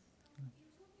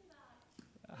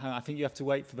 I think you have to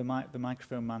wait for the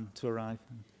microphone man to arrive.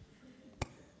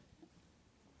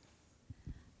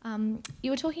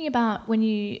 You were talking about when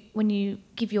you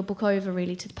give your book over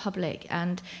really to the public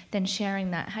and then sharing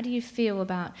that. How do you feel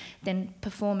about then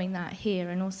performing that here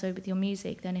and also with your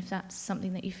music? Then, if that's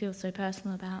something that you feel so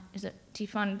personal about, do you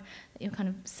find that you're kind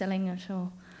of selling it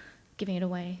or giving it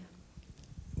away?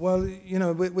 Well,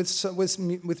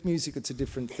 with music, it's a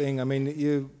different thing. I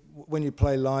mean, when you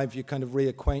play live, you kind of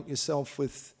reacquaint yourself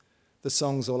with the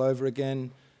songs all over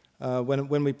again.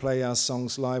 When we play our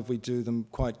songs live, we do them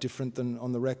quite different than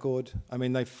on the record. I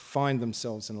mean, they find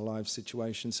themselves in a live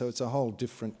situation, so it's a whole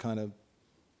different kind of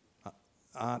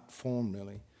art form,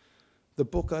 really. The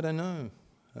book, I don't know.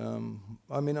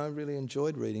 I mean, I really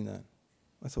enjoyed reading that.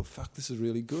 I thought, fuck, this is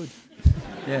really good.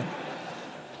 Yeah.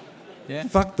 Yeah.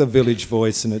 Fuck the Village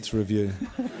Voice and its review.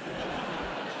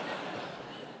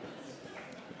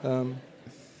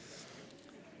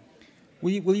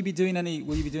 Will you be doing any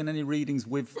readings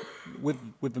with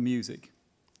the music?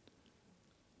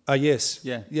 Yes.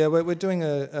 Yeah. Yeah, we're doing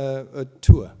a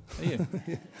tour. Are you?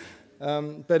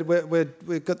 But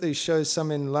we've got these shows,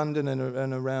 some in London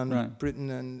and around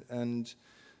Britain, and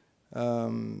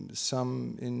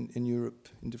some in Europe,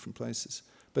 in different places.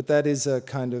 But that is a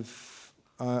kind of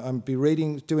I'll be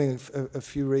doing a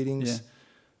few readings.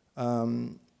 Yeah.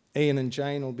 Ian and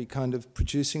Jane will be kind of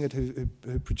producing it, who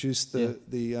produced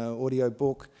the audio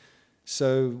book.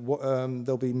 So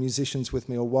there'll be musicians with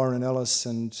me, or Warren Ellis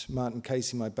and Martin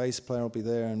Casey, my bass player, will be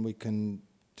there, and we can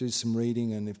do some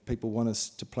reading. And if people want us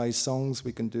to play songs,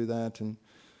 we can do that. And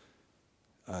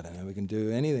I don't know, we can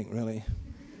do anything really.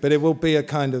 But it will be a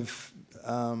kind of,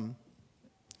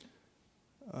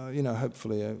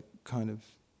 hopefully a kind of,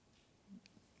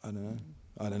 I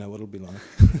don't know what it'll be like.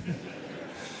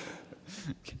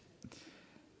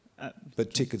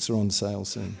 But tickets are on sale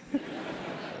soon.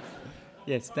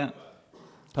 Yes, down.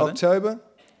 October,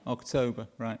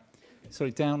 right.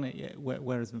 Sorry, down.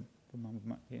 Where is the man with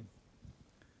Matt here?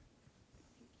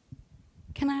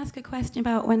 Can I ask a question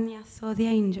about When the Ass Saw the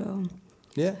Angel?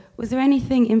 Yeah. Was there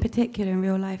anything in particular in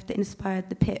real life that inspired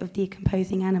the pit of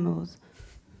decomposing animals?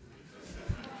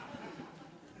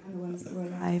 And the ones that were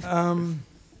alive?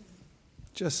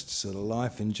 Just sort of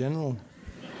life in general.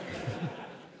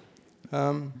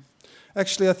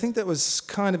 Actually, I think that was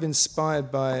kind of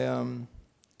inspired by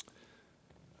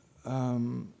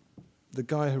the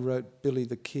guy who wrote Billy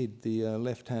the Kid, the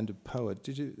left-handed poet.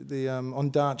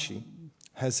 Ondaatje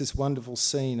has this wonderful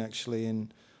scene, actually,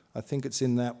 I think it's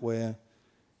in that where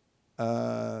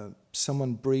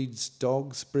someone breeds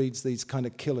these kind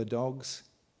of killer dogs,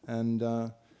 and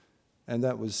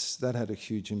that had a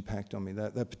huge impact on me.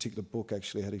 That particular book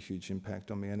actually had a huge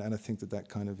impact on me, and I think that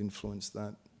kind of influenced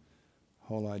that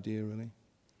whole idea, really.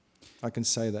 I can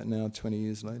say that now, 20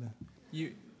 years later.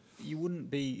 You wouldn't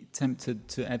be tempted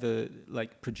to ever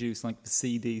produce the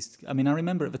CDs. I mean, I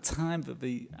remember at the time that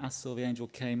the As Saw the Angel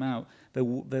came out, there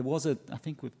was I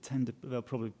think with Tender, well,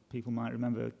 probably people might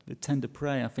remember, the Tender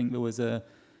Prey, I think there was a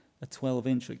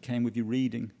 12-inch that came with you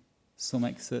reading some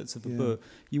excerpts of the book.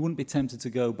 You wouldn't be tempted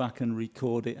to go back and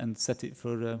record it and set it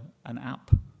for an app?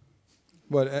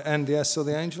 What, and the As Saw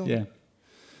the Angel? Yeah.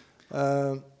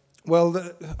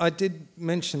 I did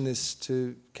mention this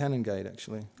to Canongate,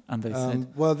 actually. And they said...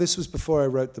 Well, this was before I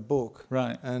wrote the book.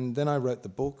 Right. And then I wrote the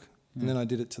book, and then I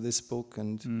did it to this book,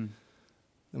 and then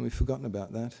we've forgotten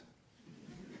about that.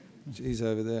 He's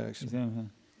over there, actually.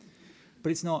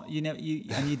 But it's not, you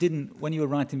didn't, when you were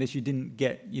writing this, you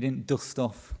didn't dust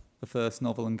off the first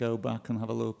novel and go back and have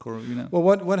a look, or, Well,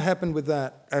 what happened with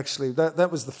that, actually, that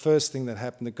was the first thing that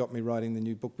happened that got me writing the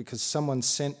new book, because someone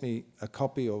sent me a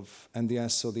copy of And the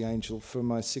As Saw the Angel for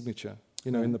my signature,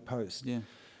 in the post. Yeah.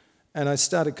 And I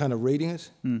started kind of reading it,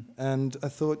 and I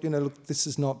thought, look, this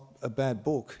is not a bad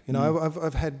book.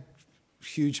 I've had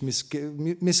huge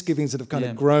misgivings that have kind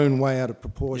of grown way out of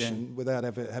proportion without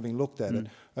ever having looked at it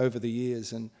over the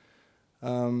years, and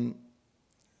I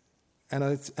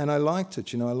liked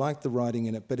it. I liked the writing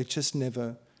in it, but it just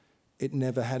never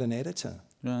had an editor.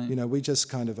 Right. I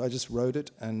just wrote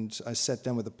it, and I sat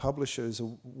down with the publisher, who's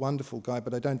a wonderful guy,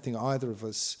 but I don't think either of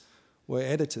us were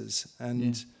editors,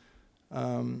 and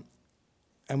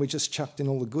we just chucked in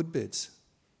all the good bits,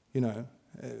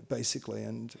 basically,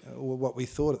 and what we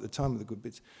thought at the time of the good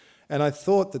bits. And I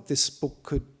thought that this book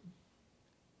could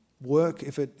work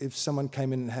if someone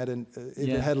came in and had a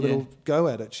little go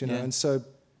at it, And so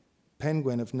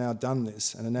Penguin have now done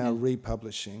this and are now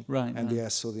republishing, The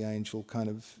As Saw the Angel kind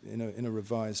of in a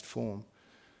revised form.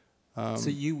 So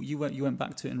you went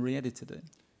back to it and re-edited it?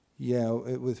 Yeah,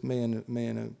 with me and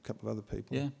a couple of other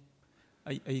people. Yeah.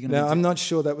 Are you going to? Now I'm not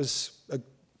sure that was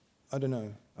I don't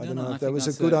know. I don't know if that was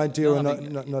a good idea or not a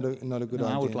good idea.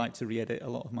 I would like to re-edit a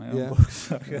lot of my own books.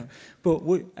 But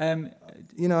I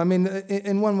mean,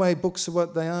 in one way, books are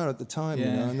what they are at the time,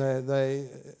 and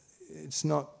it's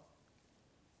not.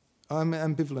 I'm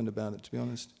ambivalent about it, to be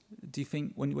honest. Do you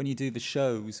think when you do the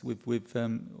shows with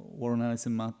Warren Ellis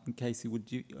and Martin Casey,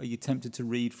 are you tempted to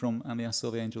read from And the As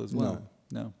Saw the Angel as well?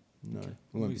 No. Okay.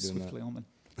 We won't be doing swiftly on then.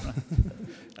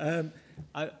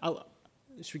 Right.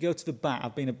 Should we go to the back?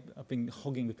 I've been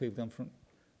hogging the people down front.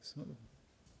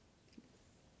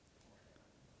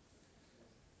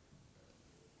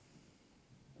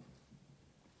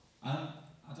 I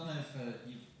don't know if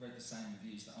you've read the same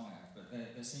reviews that I have, but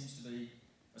there seems to be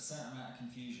a certain amount of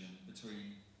confusion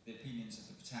between the opinions of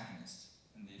the protagonist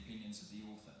and the opinions of the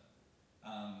author.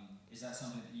 Is that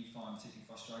something that you find particularly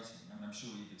frustrating? I mean, I'm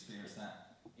sure you've experienced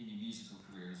that in your musical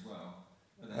career as well.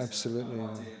 But there's absolutely. a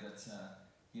kind of idea that,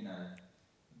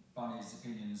 Bunny's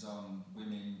opinions on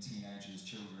women, teenagers,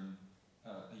 children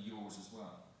are yours as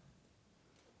well.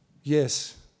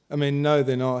 Yes. I mean, no,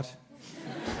 they're not.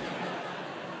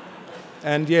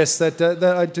 And yes, that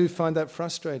I do find that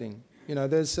frustrating.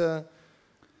 There's the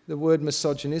word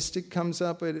misogynistic comes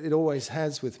up. It always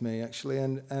has with me, actually,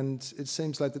 and it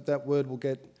seems like that word will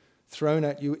get thrown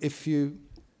at you if you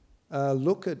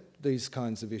look at these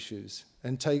kinds of issues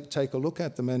and take a look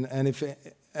at them.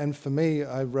 And for me,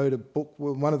 I wrote a book.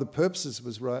 One of the purposes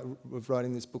of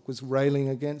writing this book was railing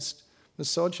against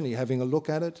misogyny, having a look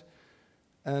at it,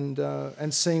 and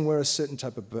seeing where a certain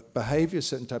type of behaviour, a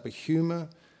certain type of humour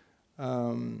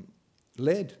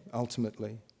led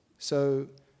ultimately. So,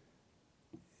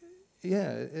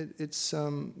 yeah, it's.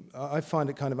 I find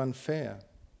it kind of unfair,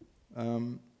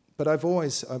 but I've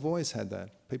always had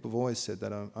that. People have always said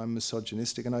that I'm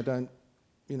misogynistic, and I don't,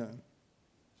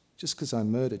 just because I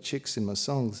murder chicks in my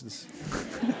songs.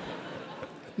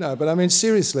 No, but I mean,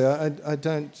 seriously, I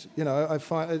don't, I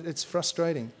find it's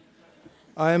frustrating.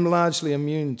 I am largely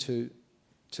immune to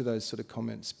those sort of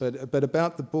comments. But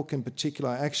about the book in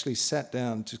particular, I actually sat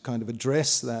down to kind of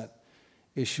address that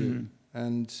issue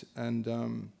and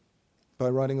by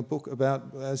writing a book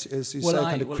about, as you say,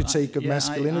 kind of critique of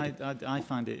masculinity. I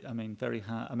find it, very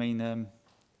hard.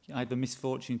 I had the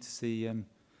misfortune to see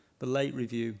the late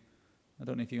review. I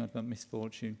don't know if you had that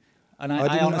misfortune. And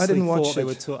I honestly thought they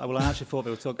were talking... I actually thought they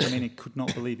were talking... I could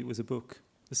not believe it was a book,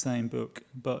 the same book.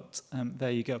 But there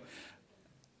you go.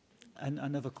 And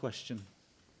another question.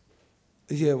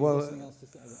 Yeah, well,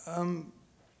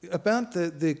 about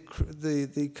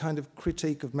the kind of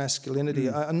critique of masculinity,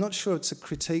 I'm not sure it's a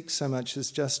critique so much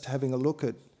as just having a look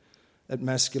at at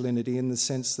masculinity in the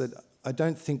sense that I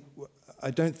don't think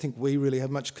we really have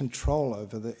much control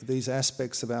over these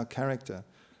aspects of our character.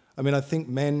 I mean, I think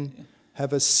men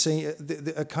have a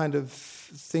kind of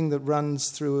thing that runs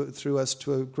through us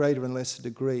to a greater and lesser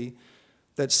degree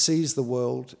that sees the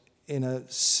world in a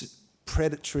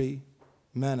predatory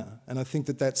manner. And I think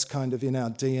that that's kind of in our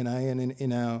DNA and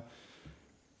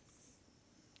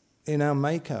in our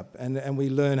makeup. And we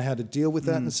learn how to deal with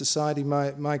that in society.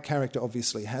 My character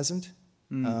obviously hasn't.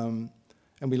 And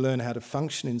we learn how to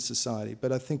function in society.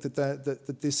 But I think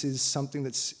that this is something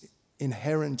that's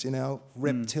inherent in our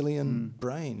reptilian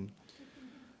brain.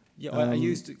 Yeah, I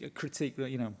used a critique, I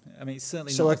mean, it's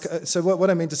certainly so not... So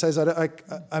what I mean to say is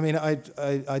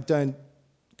I don't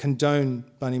condone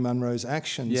Bunny Munro's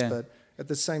actions, but at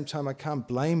the same time I can't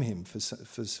blame him for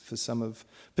some of,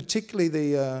 particularly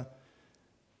the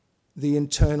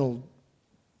internal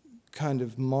kind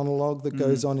of monologue that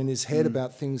goes on in his head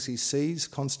about things he sees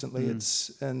constantly.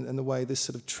 And the way this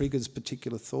sort of triggers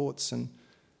particular thoughts. And,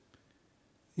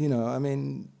 I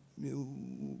mean,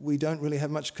 we don't really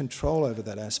have much control over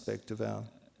that aspect of our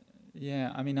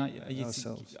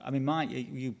ourselves.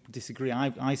 You disagree.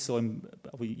 I saw him,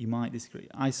 well, you might disagree,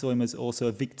 I saw him as also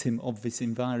a victim of this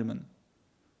environment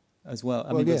as well.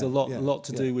 I mean, there's a lot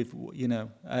to do with,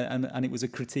 and it was a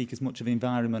critique as much of the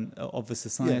environment of the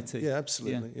society. Yeah,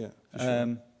 absolutely,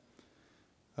 for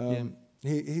sure.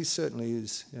 He certainly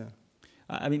is, yeah.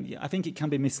 I mean, I think it can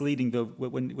be misleading though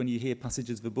when you hear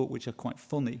passages of the book which are quite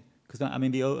funny, because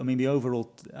the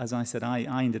overall, as I said,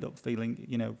 I ended up feeling,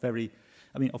 very.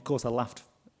 I mean, of course, I laughed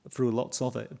through lots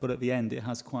of it, but at the end,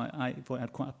 I thought it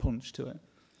had quite a punch to it.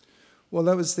 Well,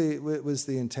 that was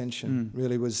the intention.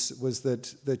 Really, was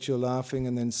that you're laughing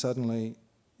and then suddenly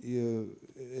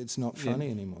it's not funny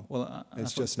anymore. Well,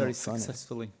 it's just very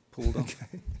successfully pulled off.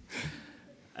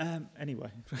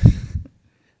 Anyway,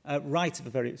 right at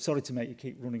the very. Sorry to make you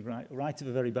keep running. Right at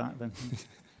the very back, then.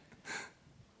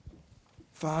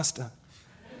 Faster.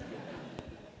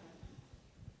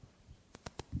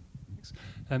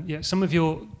 Some of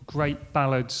your great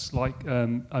ballads like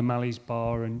O'Malley's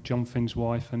Bar and John Finn's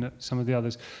Wife and some of the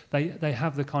others, they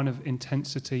have the kind of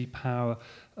intensity, power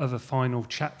of a final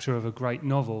chapter of a great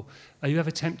novel. Are you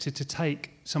ever tempted to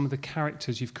take some of the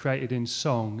characters you've created in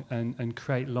song and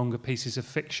create longer pieces of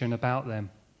fiction about them?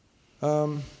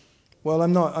 Well,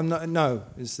 I'm not. No,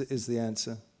 is the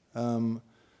answer.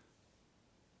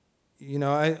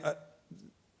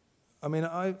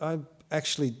 I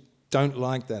actually don't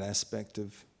like that aspect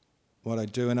of what I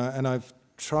do, and I've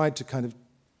tried to kind of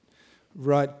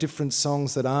write different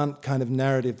songs that aren't kind of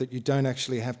narrative, that you don't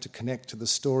actually have to connect to the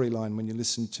storyline when you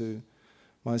listen to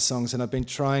my songs, and I've been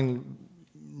trying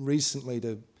recently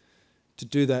to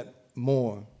do that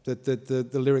more, that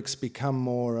the lyrics become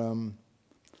more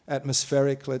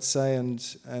atmospheric, let's say,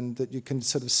 and that you can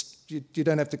sort of you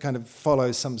don't have to kind of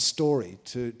follow some story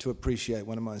to appreciate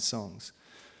one of my songs.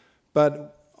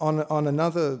 But on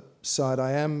another side,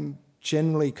 I am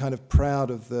generally kind of proud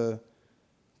of the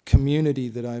community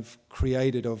that I've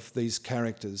created of these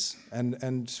characters,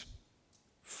 and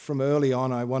from early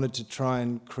on I wanted to try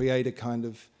and create a kind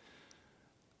of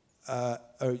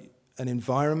an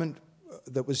environment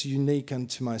that was unique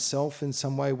unto myself in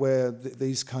some way, where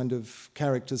these kind of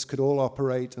characters could all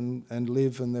operate and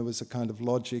live, and there was a kind of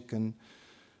logic and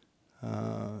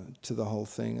to the whole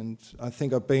thing. And I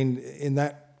think I've been in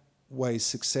that way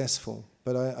successful,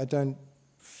 but I don't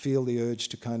feel the urge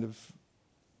to kind of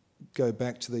go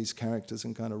back to these characters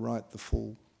and kind of write the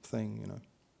full thing,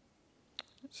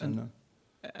 So no.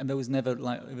 And there was never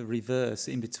like a reverse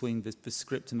in between the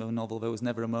script and the novel. There was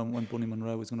never a moment when Bunny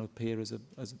Munro was going to appear as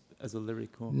a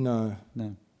lyric. Or no.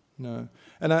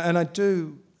 And I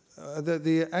do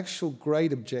the actual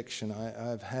great objection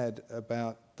I've had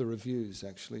about the reviews,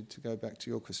 actually, to go back to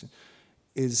your question,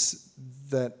 is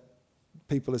that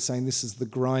people are saying this is the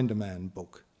Grinder Man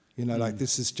book, like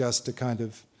this is just a kind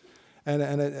of, and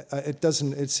it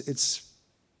doesn't. It's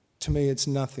to me, it's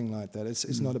nothing like that.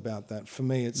 It's not about that. For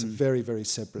me, it's a very, very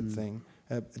separate thing,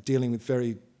 dealing with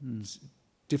very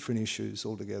different issues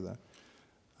altogether.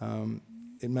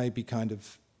 It may be kind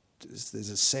of,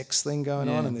 there's a sex thing going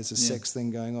on, and there's a sex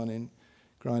thing going on in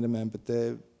Grinder Man, but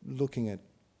they're looking at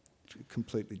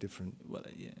completely different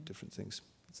things.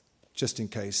 Just in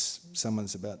case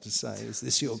someone's about to say, is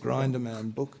this your Grinder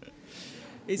Man book?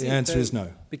 The answer is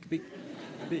no.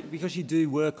 Because you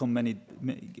do work on many,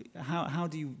 how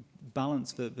do you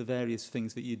balance the various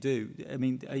things that you do? I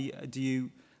mean, do you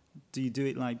do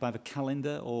it like by the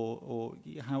calendar or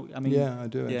how? I mean, yeah, I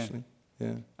do actually.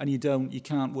 Yeah. And you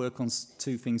can't work on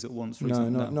two things at once. For no,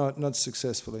 example. not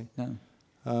successfully. No.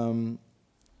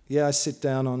 I sit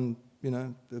down on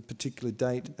a particular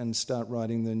date and start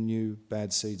writing the new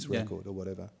Bad Seeds record or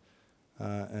whatever.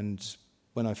 And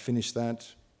when I finish that,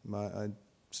 I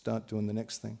start doing the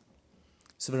next thing.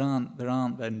 So there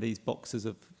aren't then these boxes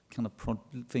of kind of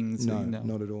things. No,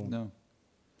 not at all. No.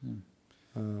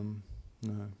 No.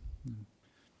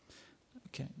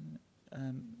 Okay.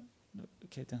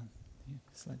 Okay, down here,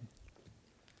 slightly.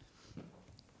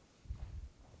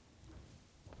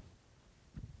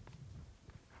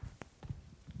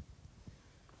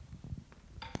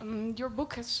 Your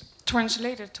book is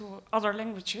translated to other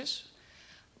languages.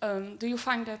 Do you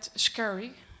find that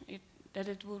scary, that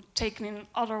it will take in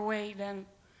other way than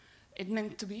it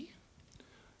meant to be?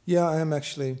 Yeah, I am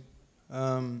actually.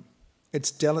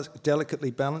 It's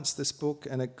delicately balanced, this book,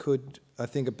 and I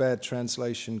think a bad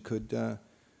translation could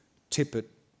tip it.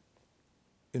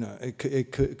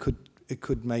 It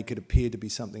could make it appear to be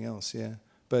something else, yeah.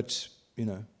 But,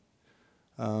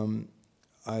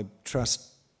 I trust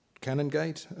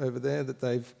Canongate over there, that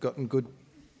they've gotten good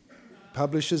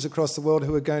publishers across the world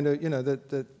who are going to,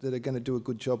 that are going to do a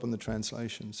good job on the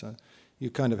translation. So you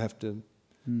kind of have to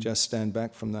just stand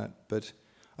back from that. But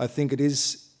I think it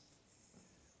is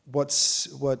what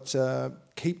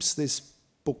keeps this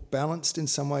book balanced in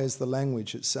some way is the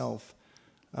language itself.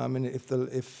 I mean, if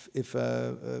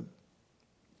an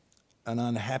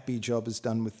unhappy job is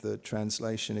done with the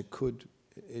translation, it could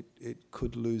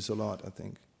lose a lot, I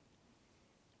think.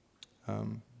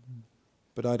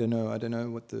 But I don't know. I don't know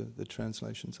what the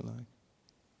translations are like. I have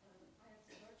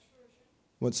the Dutch version.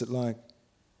 What's it like?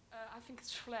 I think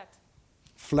it's flat.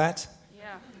 Flat?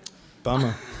 Yeah.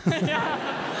 Bummer.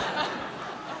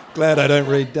 Glad I don't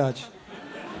read Dutch.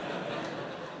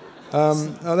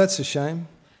 Oh, that's a shame.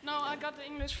 No, I got the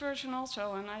English version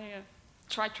also, and I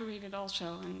tried to read it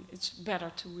also, and it's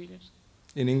better to read it.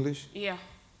 In English? Yeah.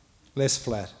 Less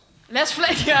flat. Less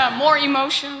flat, yeah. More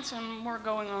emotions and more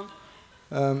going on.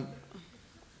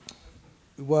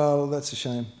 Well, that's a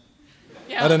shame.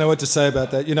 Yeah. I don't know what to say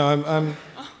about that.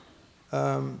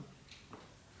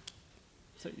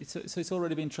 So it's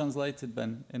already been translated,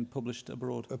 Ben, and published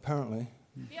abroad? Apparently.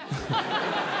 Yeah.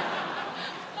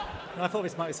 I thought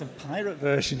this might be some pirate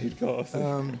version you'd got.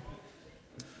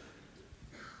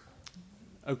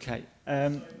 Okay.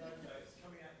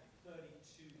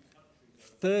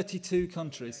 32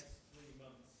 countries. 3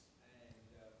 months and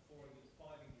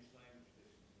 5 English language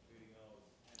editions, including ours,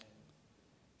 and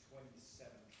 27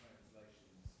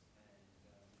 translations,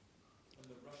 and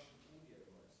the Russian audio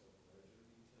rights of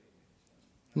those.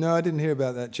 No, I didn't hear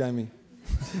about that, Jamie.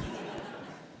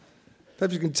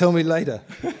 Perhaps you can tell me later.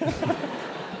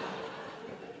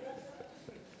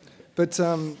 But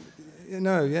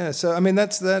yeah. So I mean,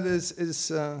 that is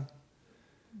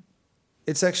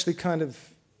it's actually kind of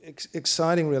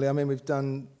exciting, really. I mean, we've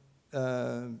done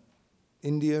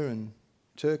India and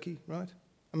Turkey, right?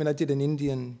 I mean, I did an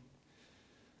Indian,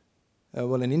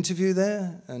 an interview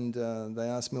there, and they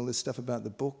asked me all this stuff about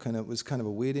the book, and it was kind of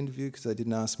a weird interview because they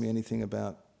didn't ask me anything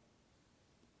about,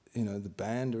 the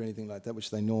band or anything like that,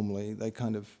 which they normally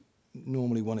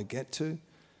want to get to.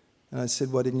 And I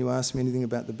said, why didn't you ask me anything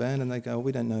about the band? And they go,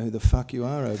 we don't know who the fuck you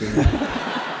are over there.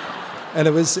 And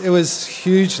it was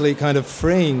hugely kind of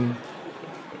freeing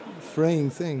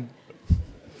thing.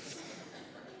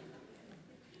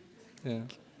 Yeah.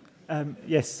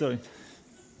 Yes, sorry.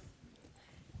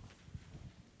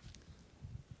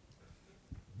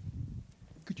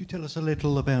 Could you tell us a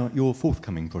little about your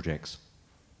forthcoming projects?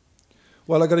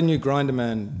 Well, I got a new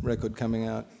Grinderman record coming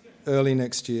out early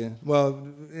next year. Well,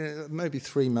 maybe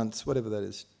 3 months, whatever that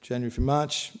is. January,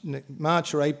 March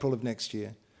or April of next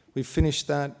year. We've finished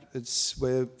that. It's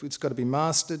got to be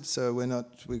mastered, so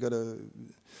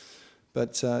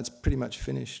but it's pretty much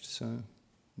finished. So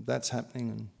that's happening,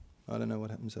 and I don't know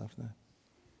what happens after that.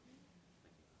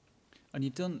 And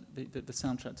you've done the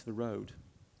soundtrack to The Road.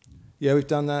 Yeah, we've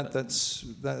done that.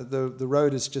 The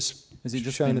Road is just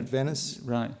shown at Venice.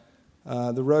 Right.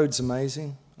 The Road's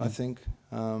amazing, I think.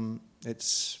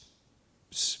 It's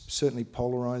certainly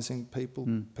polarising people.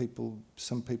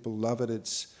 Some people love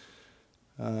it.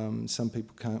 Some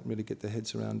people can't really get their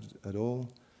heads around it at all.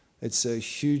 It's a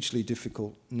hugely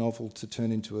difficult novel to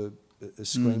turn into a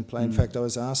screenplay. In fact, I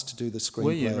was asked to do the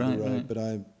screenplay of The Road, but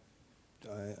I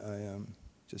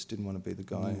just didn't want to be the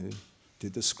guy who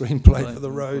did the screenplay for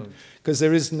The Road, because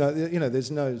there is no,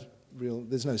 there's no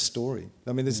story.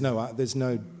 I mean, there's no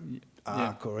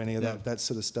arc or any of that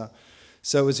sort of stuff.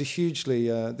 So it was a hugely.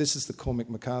 This is the Cormac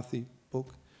McCarthy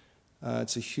book.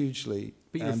 It's a hugely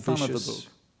but you're ambitious. A fan of the book.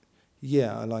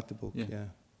 Yeah, I like the book. Yeah.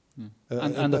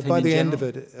 And by the end of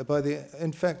it,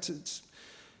 in fact, it's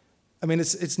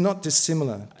not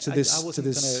dissimilar to this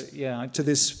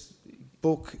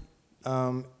book,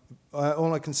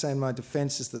 all I can say in my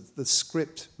defence is that the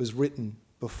script was written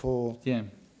before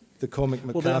the Cormac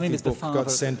McCarthy book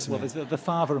got sent to me. Well, there's the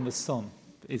father and the son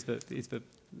is the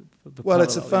well,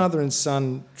 it's a father and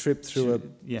son trip through a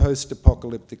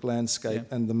post-apocalyptic landscape,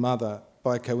 and the mother,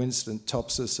 by coincidence,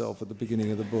 tops herself at the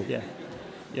beginning of the book.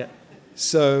 Yeah.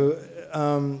 So,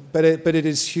 but it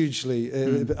is hugely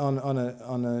on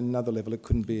another level. It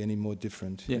couldn't be any more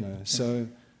different, you know. So,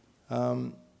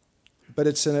 but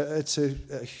it's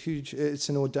a huge, it's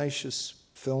an audacious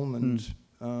film, and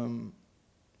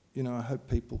you know, I hope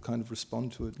people kind of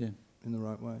respond to it in the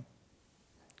right way.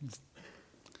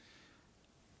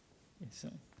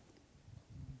 So.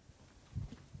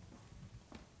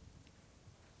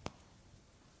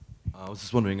 I was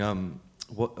just wondering,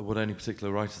 what any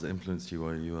particular writers that influenced you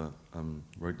while you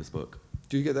wrote this book?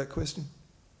 Do you get that question?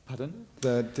 Pardon?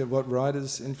 What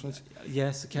writers influence?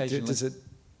 Yes, occasionally. Does it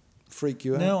freak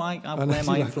you out? No, I wear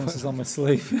my influences on my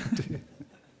sleeve.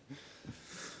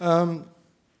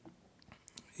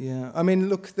 Yeah, I mean,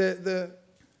 look,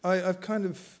 I've kind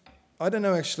of, I don't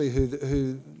know actually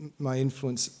who my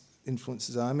influences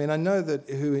are. I mean, I know that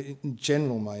who in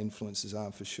general my influences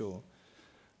are for sure.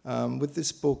 With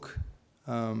this book,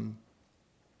 there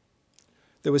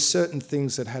were certain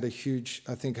things that had a huge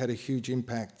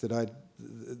impact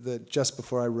that just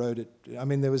before I wrote it. I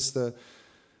mean, there was I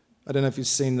don't know if you've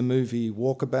seen the movie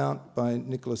Walkabout by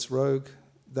Nicholas Roeg.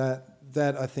 That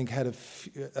I think had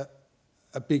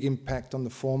a big impact on the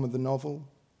form of the novel,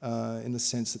 in the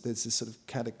sense that there's this sort of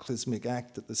cataclysmic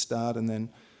act at the start, and then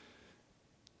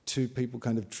two people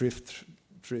kind of drift,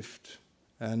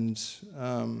 and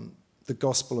the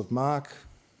Gospel of Mark,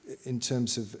 in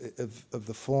terms of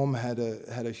the form, had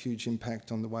a huge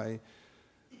impact on the way,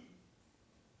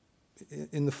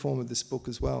 in the form of this book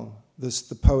as well. There's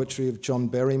the poetry of John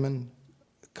Berryman.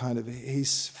 Kind of,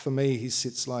 for me, he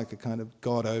sits like a kind of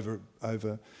god over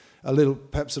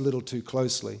perhaps a little too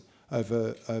closely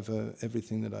over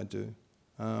everything that I do.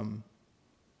 I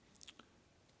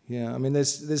mean,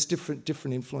 there's different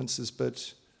influences,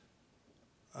 but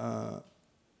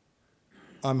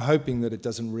I'm hoping that it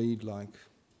doesn't read like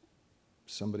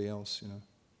somebody else, you know.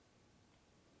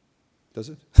 Does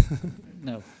it?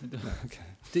 No. Okay.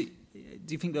 Do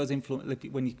you think those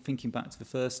when you're thinking back to the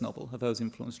first novel, have those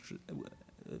influenced?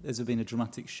 Has there been a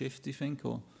dramatic shift, do you think,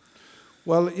 or?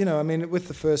 Well, you know, I mean, with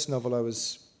the first novel,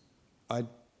 I'd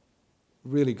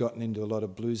really gotten into a lot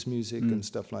of blues music and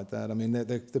stuff like that. I mean,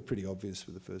 they're pretty obvious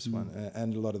with the first one,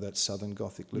 and a lot of that Southern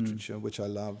Gothic literature, which I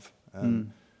love,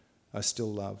 I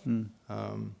still love, and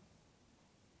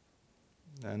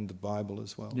the Bible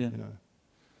as well. You know,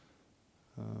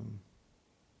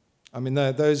 I mean,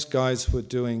 those guys were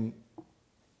doing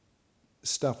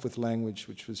stuff with language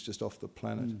which was just off the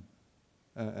planet,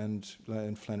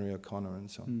 and Flannery O'Connor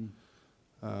and so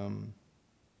on.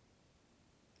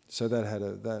 So that had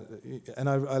and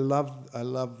I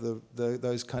love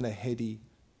those kind of heady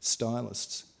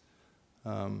stylists.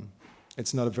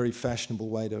 It's not a very fashionable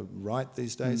way to write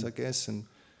these days, I guess, and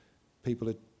people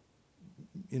are,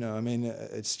 you know, I mean,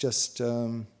 it's just,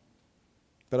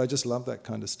 but I just love that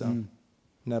kind of stuff.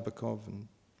 Nabokov and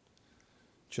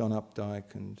John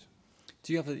Updike and.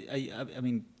 Do you have I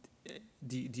mean,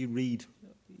 do you read?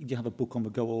 Do you have a book on the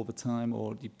go all the time,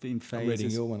 or do you in phases? I'm reading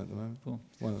your one at the moment. Cool.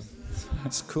 Well,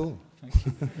 it's cool. Thank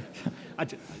you.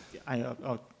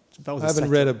 That was I haven't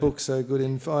read a book so good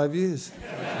in 5 years.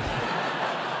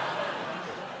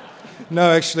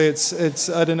 No, actually, it's.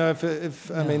 I don't know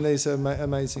if I mean, these are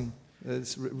amazing.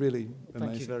 It's really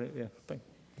amazing. Thank you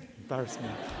embarrass me.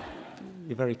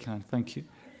 You're very kind. Thank you.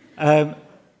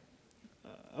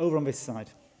 Over on this side.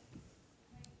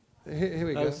 Here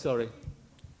we go. Oh, sorry.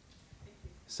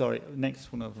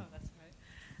 Next one over. Oh, that's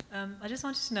right. I just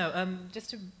wanted to know, just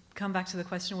to come back to the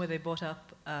question where they brought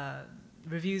up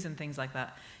reviews and things like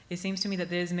that. It seems to me that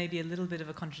there's maybe a little bit of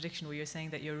a contradiction where you're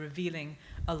saying that you're revealing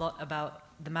a lot about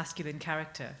the masculine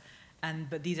character,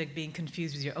 but these are being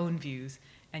confused with your own views,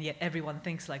 and yet everyone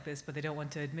thinks like this, but they don't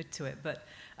want to admit to it. But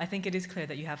I think it is clear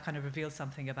that you have kind of revealed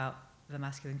something about the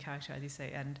masculine character, as you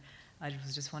say, and I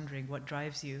was just wondering what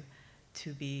drives you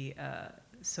to be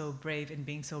so brave in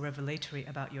being so revelatory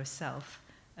about yourself,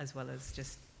 as well as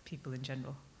just people in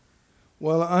general.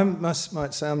 Well, I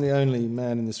might say I'm the only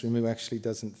man in this room who actually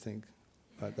doesn't think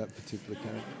like that particular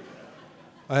character.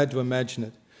 I had to imagine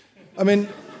it. I mean,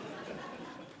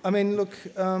 look,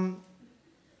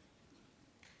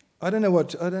 I don't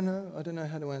know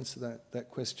how to answer that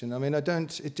question. I mean, it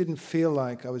didn't feel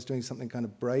like I was doing something kind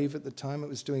of brave at the time. It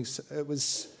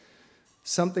was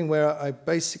something where I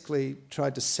basically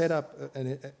tried to set up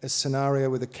a scenario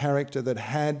with a character that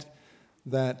had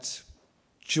that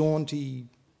jaunty,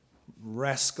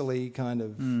 rascally kind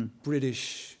of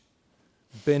British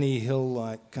Benny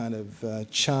Hill-like kind of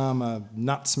charmer,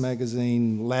 Nuts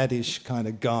magazine, laddish kind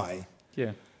of guy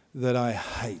that I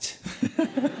hate.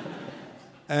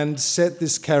 And set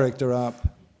this character up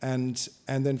and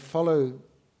then follow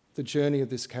the journey of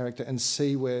this character and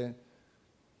see where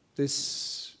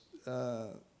this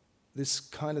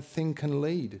kind of thing can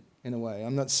lead in a way.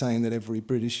 I'm not saying that every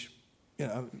British,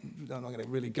 I'm not going to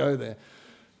really go there,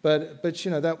 but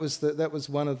that was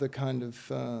one of the kind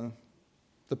of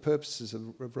the purposes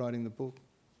of writing the book,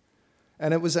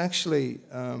 and it was actually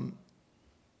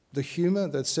the humour,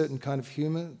 that certain kind of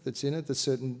humour that's in it, the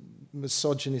certain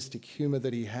misogynistic humour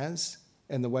that he has,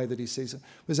 and the way that he sees it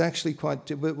was actually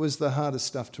was the hardest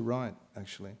stuff to write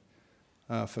actually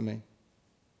for me.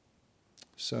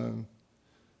 So.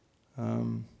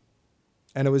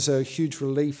 And it was a huge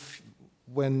relief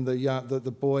when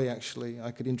the boy actually,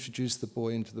 I could introduce the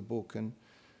boy into the book,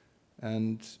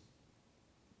 and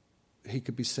he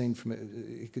could be seen from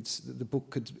it. The book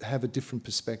could have a different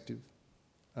perspective,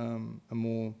 a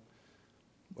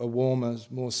warmer,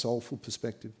 more soulful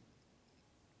perspective.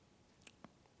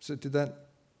 So did that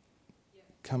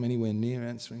come anywhere near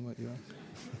answering what you asked?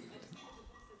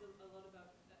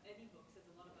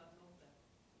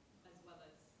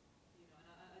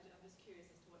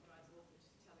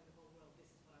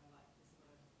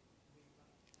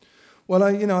 Well,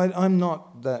 I'm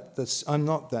not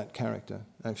that character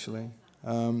actually,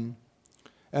 and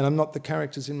I'm not the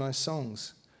characters in my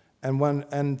songs.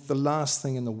 And the last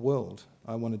thing in the world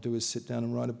I want to do is sit down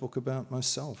and write a book about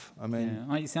myself. I mean,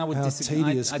 I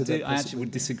actually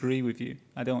would disagree with you.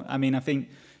 I think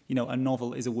a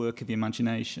novel is a work of the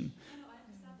imagination.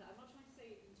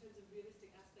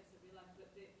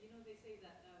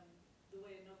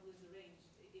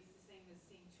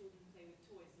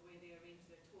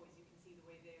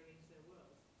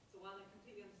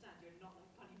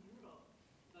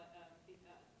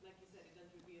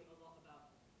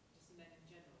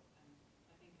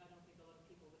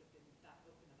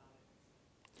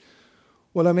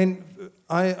 Well, I mean,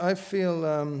 I feel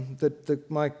that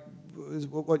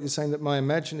what you're saying, that my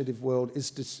imaginative world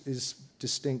is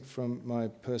distinct from my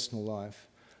personal life,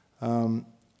 and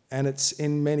it's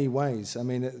in many ways. I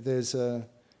mean, there's a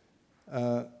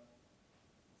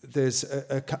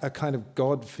kind of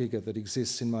God figure that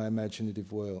exists in my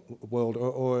imaginative world,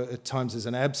 or at times there's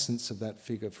an absence of that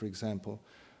figure, for example,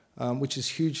 which is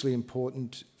hugely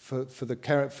important for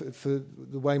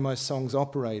the way my songs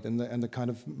operate and the kind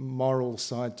of moral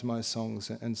side to my songs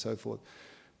and so forth.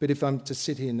 But if I'm to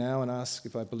sit here now and ask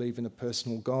if I believe in a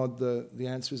personal God, the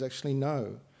answer is actually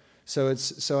no. So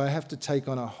I have to take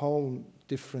on a whole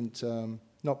different,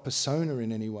 not persona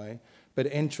in any way, but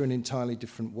enter an entirely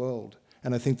different world.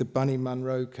 And I think that Bunny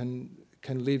Munro can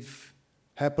live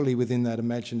happily within that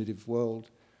imaginative world,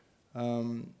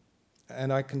 and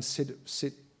I can sit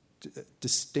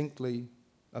distinctly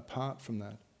apart from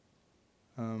that.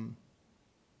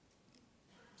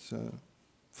 So,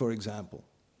 for example.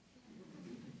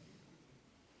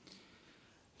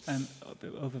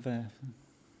 Over there.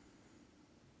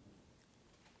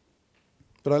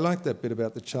 But I like that bit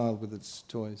about the child with its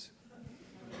toys.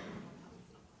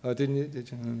 Oh, didn't you?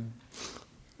 Did you?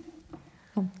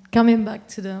 No. Coming back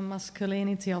to the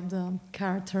masculinity of the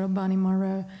character of Bunny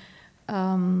Munro,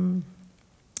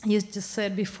 you just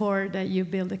said before that you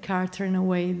build a character in a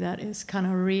way that is kind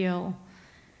of real.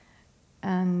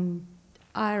 And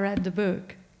I read the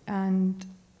book, and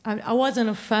I wasn't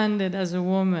offended as a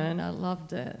woman. I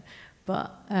loved it.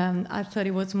 But I thought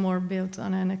it was more built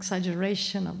on an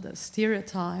exaggeration of the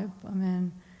stereotype. I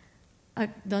mean,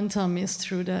 don't tell me it's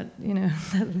true that,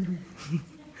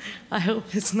 I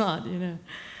hope it's not,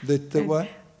 The what?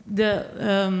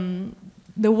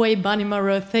 The way Bunny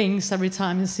Munro thinks every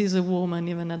time he sees a woman,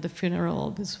 even at the funeral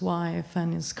of his wife,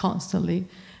 and is constantly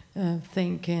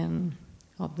thinking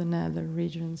of the nether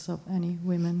regions of any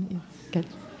women.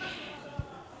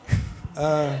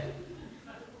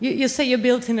 You say you're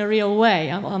built in a real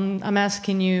way. I'm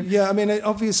asking you. Yeah, I mean,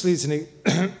 obviously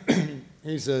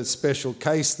he's a special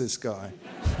case, this guy.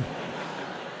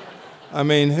 I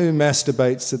mean, who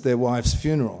masturbates at their wife's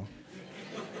funeral?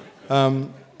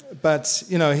 But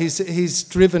he's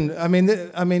driven. I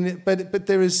mean, but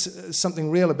there is something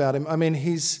real about him. I mean,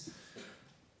 he's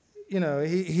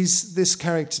this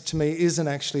character to me isn't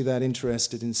actually that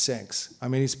interested in sex. I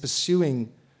mean, he's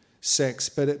pursuing sex,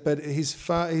 but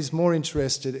he's more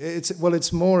interested.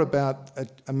 It's more about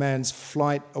a man's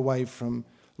flight away from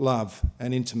love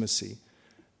and intimacy,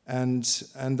 and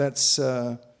that's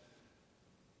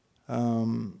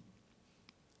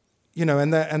you know,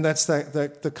 and that's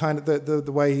the kind of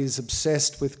the way he's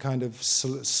obsessed with kind of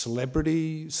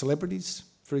celebrities,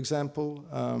 for example,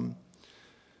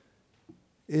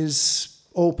 is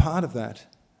all part of that.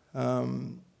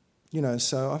 You know,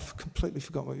 so I've completely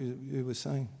forgot what you were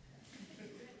saying.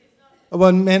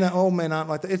 Well, all men aren't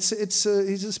like that.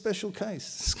 He's a special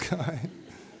case, this guy.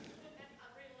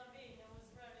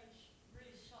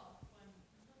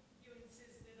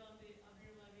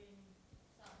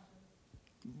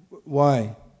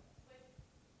 Why?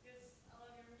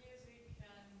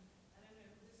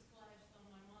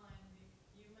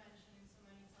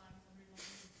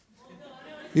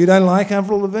 You don't like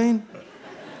Avril Lavigne?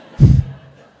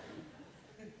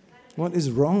 What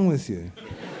is wrong with you?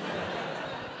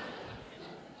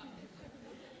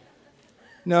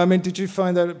 No, I mean, did you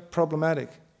find that problematic?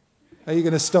 Are you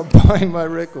going to stop buying my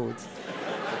records?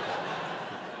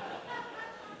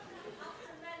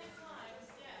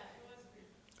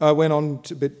 I went on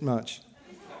a bit much.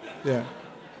 Yeah.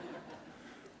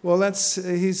 Well,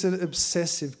 he's an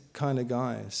obsessive kind of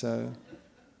guy, so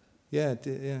yeah.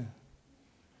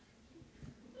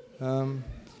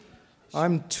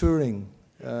 I'm touring,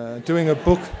 doing a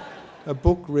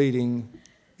book reading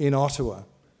in Ottawa,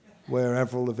 where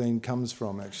Avril Lavigne comes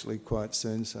from, actually, quite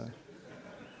soon. So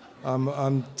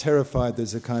I'm terrified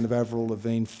there's a kind of Avril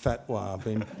Lavigne fatwa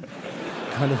being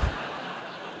kind of.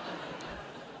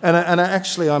 And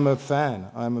actually, I'm a fan.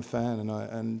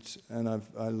 And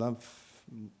I love,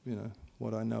 you know,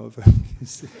 what I know of her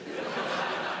music.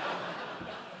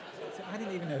 I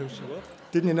didn't even know who she was.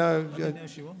 Didn't you know? I didn't know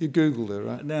she was. You Googled her,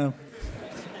 right? No.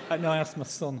 No, I asked my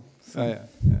son. Oh,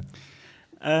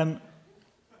 yeah.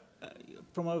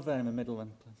 From over there in the middle, then,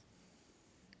 please.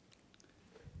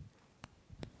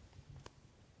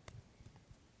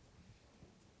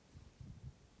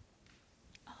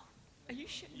 Oh, are you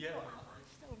sure? Yeah.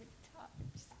 So many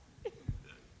times.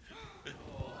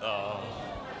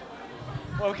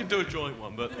 Well, we can do a joint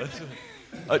one, but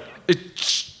it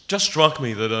just struck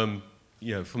me that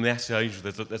you know, from the Acid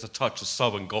Angel, there's a touch of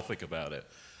Southern Gothic about it,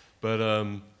 but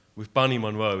with Bunny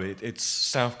Munro, it's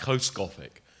South Coast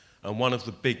Gothic, and one of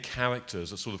the big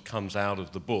characters that sort of comes out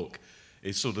of the book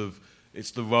is it's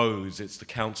the roads, it's the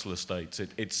council estates, you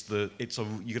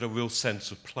get a real sense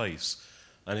of place,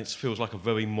 and it feels like a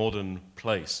very modern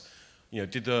place. You know,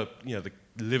 the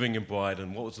living in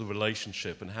Brighton, what was the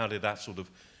relationship, and how did that sort of,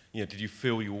 you know, did you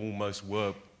feel you almost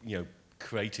were, you know,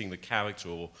 creating the character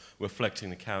or reflecting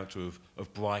the character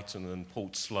of Brighton and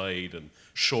Port Slade and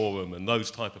Shoreham and those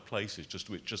type of places,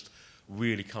 which just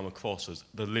really come across as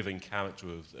the living character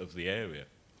of the area?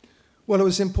 Well, it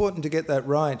was important to get that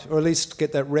right, or at least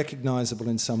get that recognisable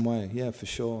in some way. Yeah, for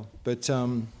sure. But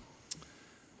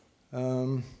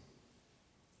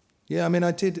yeah, I mean,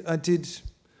 I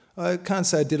can't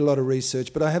say I did a lot of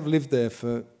research, but I have lived there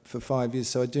for 5 years,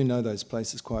 so I do know those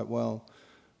places quite well.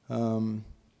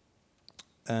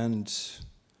 And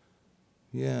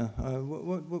yeah,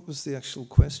 what was the actual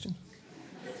question?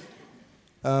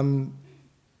 You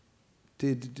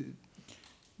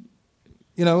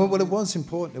know, well, it was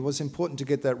important. It was important to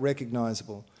get that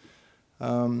recognisable.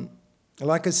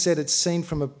 Like I said, it's seen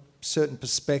from a certain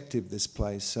perspective, this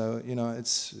place. So, you know,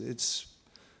 it's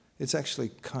actually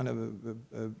kind of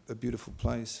a beautiful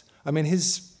place. I mean,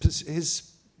 his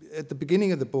at the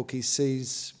beginning of the book, he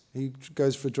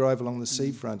goes for a drive along the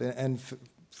seafront, and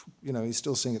you know, he's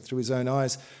still seeing it through his own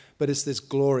eyes. But it's this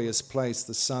glorious place.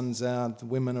 The sun's out, the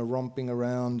women are romping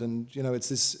around, and you know, it's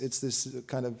this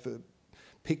kind of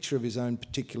picture of his own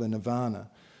particular nirvana.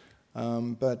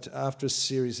 But after a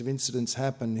series of incidents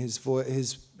happen, his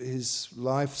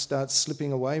life starts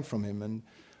slipping away from him,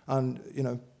 and you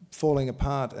know, falling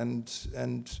apart,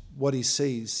 and what he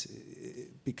sees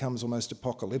becomes almost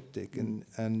apocalyptic,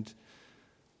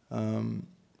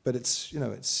 but it's, you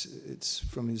know, it's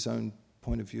from his own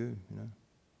point of view, you know.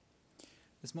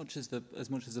 As much as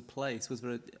a place, was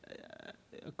there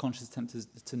a conscious attempt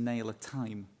to nail a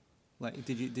time? Like,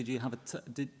 did you have a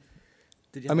did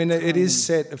you have I mean, a it is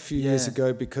set a few Yeah. years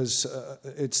ago because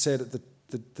it's set at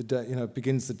the day, you know, it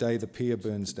begins the day the pier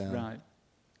burns down. Right.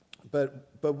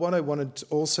 But what I wanted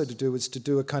also to do was to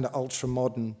do a kind of ultra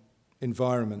modern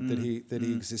environment that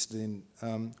he existed in.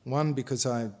 One, because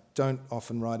I don't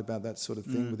often write about that sort of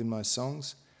thing within my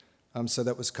songs, so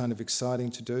that was kind of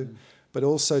exciting to do. But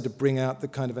also to bring out the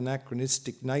kind of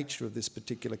anachronistic nature of this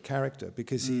particular character,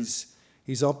 because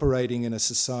he's operating in a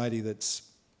society that's,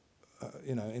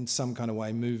 you know, in some kind of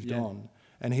way moved on,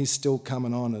 and he's still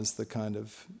coming on as the kind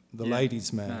of the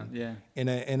ladies' man.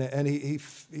 And he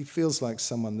feels like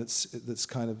someone that's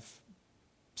kind of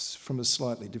from a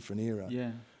slightly different era.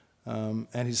 Yeah.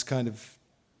 And he's kind of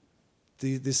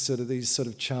these sort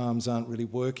of charms aren't really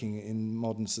working in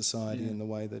modern society in the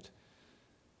way that.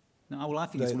 No, well, I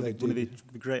think it's one of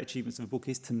the great achievements of a book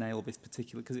is to nail this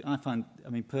particular, because I find, I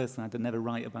mean, personally, I'd never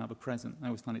write about the present. I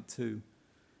always find it too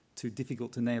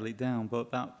difficult to nail it down.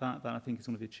 But that I think is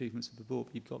one of the achievements of the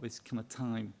book. You've got this kind of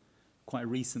time, quite a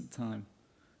recent time,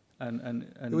 and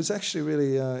it was actually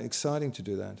really exciting to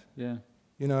do that. Yeah.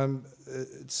 You know,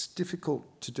 it's difficult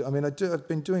to do. I mean, I've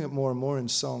been doing it more and more in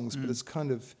songs, but it's kind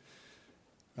of,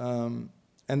 and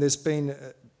there's been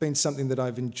something that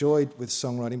I've enjoyed with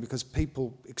songwriting, because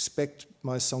people expect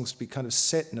my songs to be kind of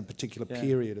set in a particular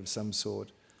period of some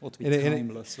sort, or to be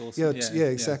timeless. Yeah,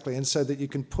 exactly, and so that you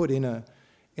can put in a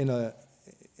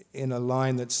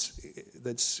line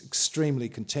that's extremely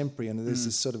contemporary, and there's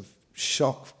this sort of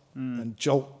shock and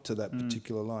jolt to that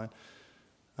particular line.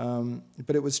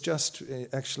 But it was just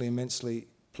actually immensely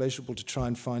pleasurable to try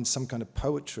and find some kind of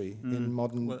poetry in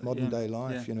modern day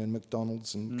life, you know, in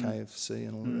McDonald's and KFC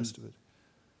and all the rest of it.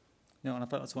 No, and I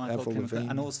thought that's why I thought Chemical,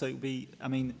 and also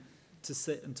to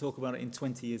sit and talk about it in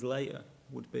 20 years later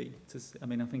would be,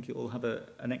 I think it will have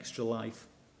an extra life,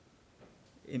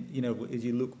 you know, as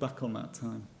you look back on that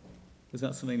time. Was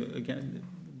that something that, again,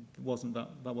 that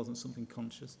wasn't something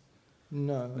conscious?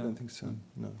 No, I don't think so,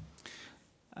 no.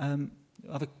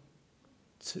 I have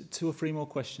two or three more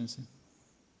questions.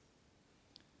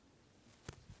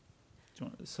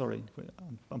 Sorry,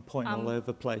 I'm pointing all over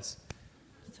the place.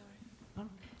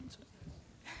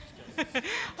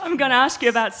 I'm going to ask you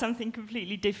about something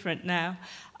completely different now.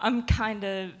 I'm kind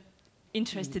of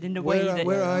interested in the way that...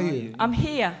 Where are you? I'm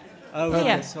here. Oh, here.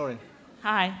 Okay, sorry.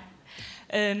 Hi.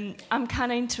 I'm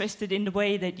kind of interested in the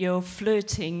way that you're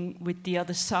flirting with the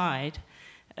other side,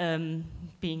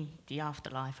 being the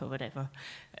afterlife or whatever,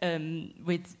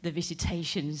 with the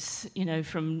visitations, you know,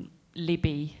 from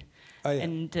Libby. Oh, yeah.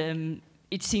 And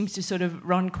it seems to sort of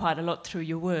run quite a lot through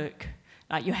your work.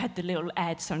 Like you had the little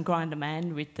ads on Grindr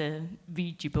Man with the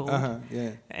Ouija board.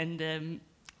 Yeah. And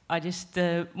I just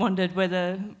wondered where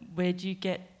do you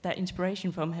get that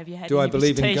inspiration from? Have you had? Do any I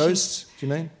believe in visitations? ghosts? Do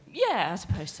you mean? Yeah, I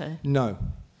suppose so. No,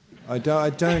 I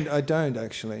don't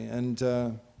actually, and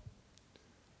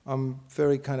I'm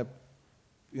very kind of,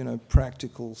 you know,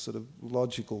 practical, sort of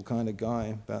logical kind of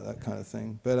guy about that kind of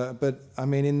thing. But I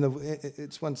mean,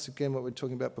 it's once again what we were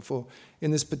talking about before.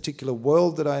 In this particular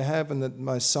world that I have and that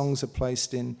my songs are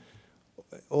placed in,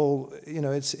 all, you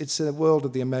know, it's a world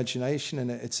of the imagination, and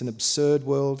it's an absurd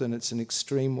world, and it's an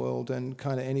extreme world, and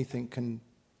kind of anything can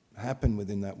happen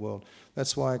within that world.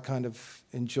 That's why I kind of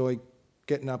enjoy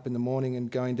getting up in the morning and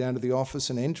going down to the office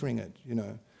and entering it, you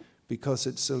know, because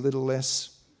it's a little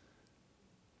less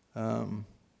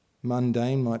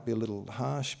mundane, might be a little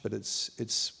harsh, but it's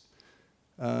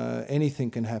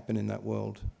anything can happen in that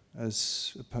world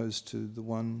as opposed to the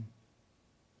one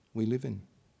we live in.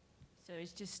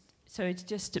 So it's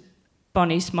just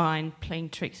Bonnie's mind playing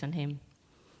tricks on him.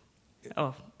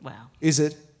 Oh, wow. Is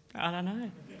it? I don't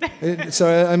know.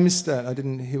 Sorry, I missed that. I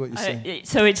didn't hear what you said.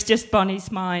 So it's just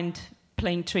Bonnie's mind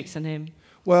playing tricks on him.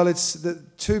 Well, it's the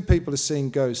two people are seeing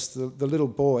ghosts. The little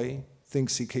boy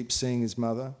thinks he keeps seeing his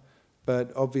mother,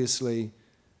 but obviously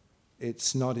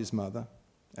it's not his mother.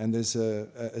 And there's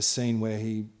a scene where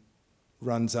he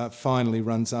finally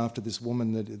runs after this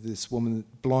woman,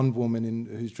 blonde woman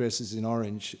whose dress is in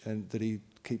orange, and that he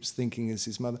keeps thinking is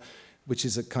his mother, which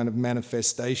is a kind of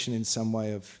manifestation in some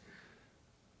way of.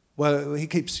 Well,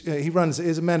 he runs.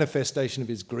 It's a manifestation of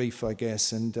his grief, I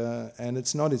guess, and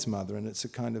it's not his mother, and it's a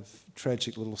kind of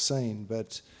tragic little scene.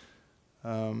 But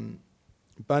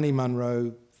Bunny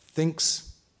Munro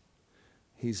thinks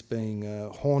he's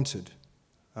being haunted,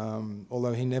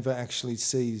 although he never actually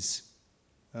sees.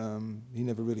 He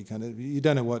never really kind of. You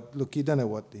don't know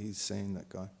what he's seeing. That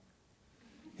guy.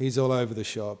 He's all over the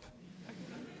shop,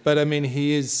 but I mean,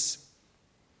 he is.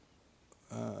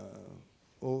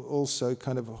 Also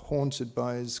kind of haunted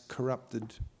by his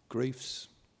corrupted griefs,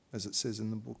 as it says in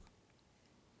the book.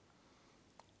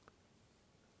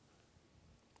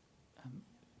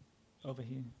 Over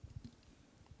here.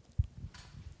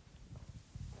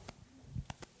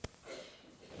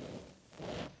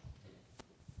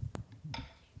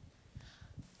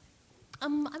 I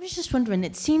was just wondering,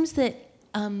 it seems that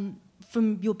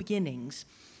from your beginnings,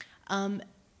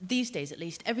 these days at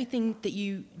least, everything that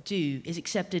you do is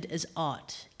accepted as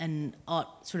art, and art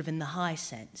sort of in the high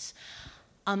sense.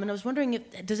 And I was wondering,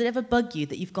 does it ever bug you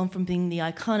that you've gone from being the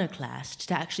iconoclast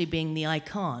to actually being the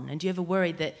icon? And do you ever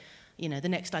worry that, you know, the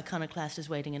next iconoclast is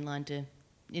waiting in line and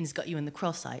has got you in the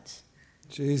cross-sights?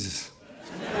 Jesus.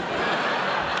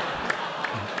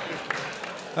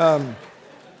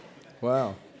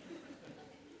 Wow.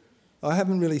 I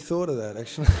haven't really thought of that,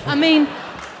 actually. I mean,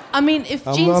 if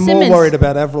Gene I'm Simmons... more worried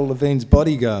about Avril Lavigne's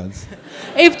Bodyguards.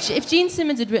 If Gene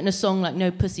Simmons had written a song like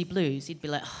No Pussy Blues, he'd be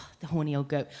like, oh, the horny old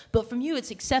goat. But from you, it's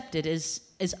accepted as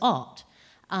art.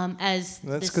 That's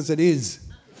because it is.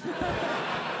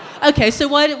 Okay, so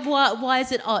why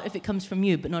is it art if it comes from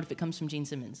you, but not if it comes from Gene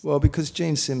Simmons? Well, because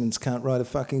Gene Simmons can't write a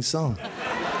fucking song.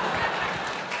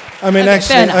 I mean,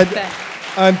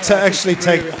 Okay, actually,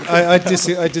 fair.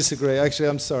 I disagree. Actually,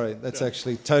 I'm sorry. That's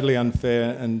actually totally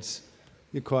unfair, and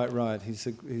you're quite right.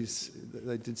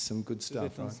 They did some good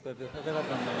stuff, right?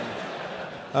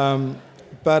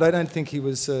 But I don't think he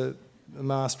was a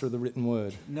master of the written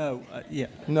word. No, yeah.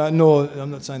 No, nor I'm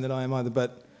not saying that I am either,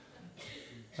 but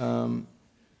I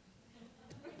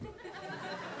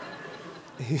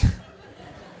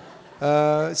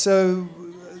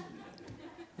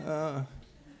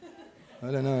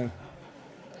don't know.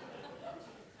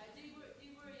 Do you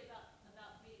worry about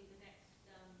being the next,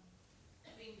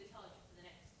 being the target for the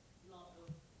next lot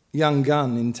of... Young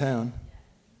gun in town?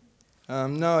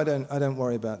 No, I don't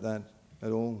worry about that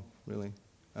at all, really.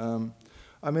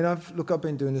 I mean, I've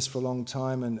been doing this for a long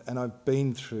time, and I've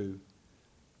been through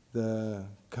the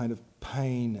kind of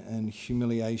pain and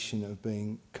humiliation of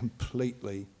being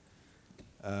completely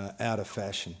out of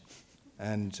fashion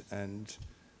and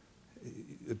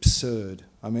absurd.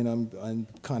 I mean, I'm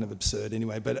kind of absurd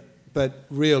anyway, but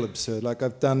real absurd. Like,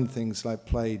 I've done things like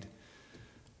played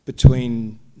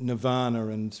between Nirvana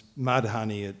and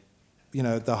Mudhoney at,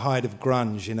 the height of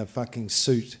grunge in a fucking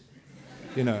suit,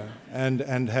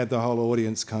 and had the whole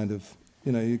audience kind of,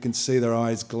 you can see their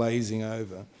eyes glazing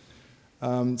over.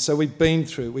 So we've been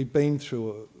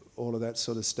through all of that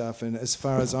sort of stuff, and as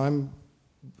far as I'm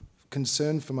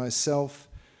concerned for myself,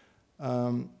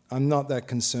 I'm not that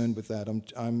concerned with that.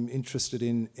 I'm interested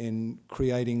in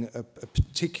creating a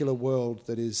particular world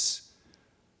that is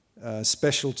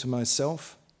special to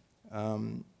myself,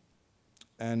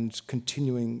 and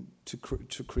continuing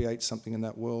to create something in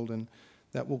that world, and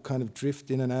that will kind of drift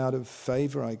in and out of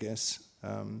favour, I guess.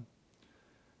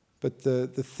 But the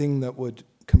thing that would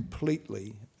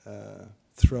completely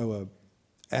throw an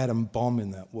atom bomb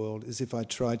in that world is if I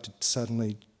tried to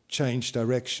suddenly change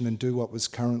direction and do what was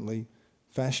currently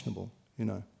fashionable,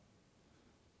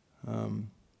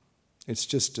 It's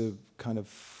just a kind of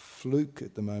fluke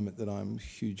at the moment that I'm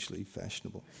hugely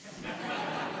fashionable.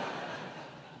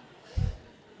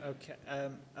 Okay,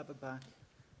 at the back.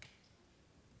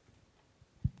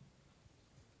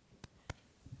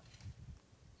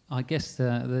 I guess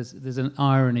there's an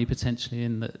irony potentially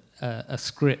in that a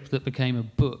script that became a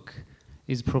book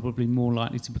is probably more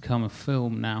likely to become a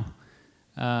film now.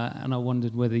 And I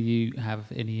wondered whether you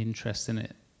have any interest in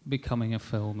it becoming a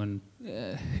film, and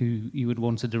who you would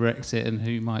want to direct it and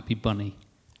who might be Bunny.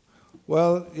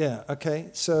 Well, yeah, okay.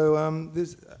 So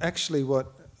this actually what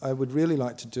I would really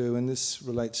like to do, and this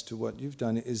relates to what you've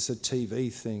done, is a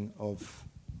TV thing of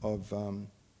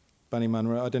Bunny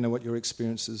Munro. I don't know what your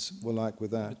experiences were like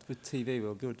with that. With TV,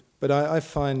 well, good. But I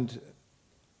find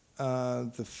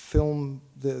the film,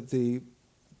 the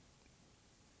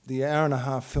hour and a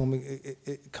half film,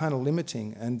 it kind of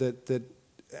limiting, and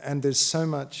there's so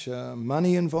much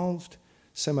money involved,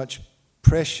 so much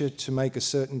pressure to make a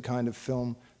certain kind of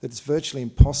film that it's virtually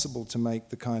impossible to make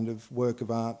the kind of work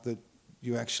of art that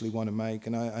you actually want to make.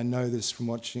 And I know this from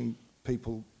watching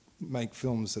people make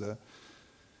films that are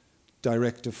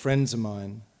director friends of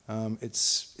mine.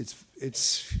 It's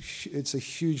a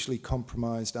hugely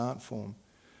compromised art form.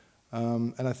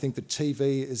 And I think that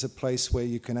TV is a place where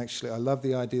you can actually... I love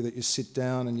the idea that you sit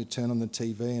down and you turn on the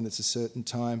TV and it's a certain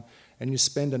time and you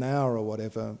spend an hour or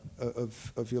whatever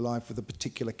of your life with a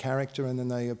particular character, and then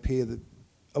they appear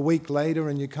a week later,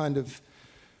 and you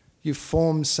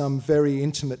form some very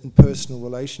intimate and personal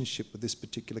relationship with this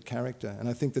particular character. And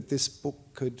I think that this book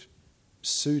could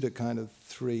suit a kind of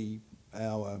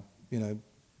 3-hour,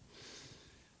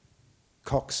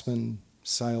 coxman,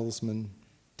 salesman,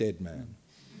 dead man.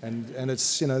 And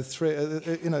it's 3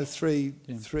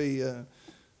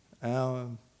 hour,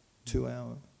 2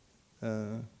 hour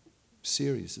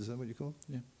series. Is that what you call it?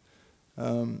 Yeah.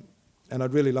 And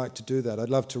I'd really like to do that. I'd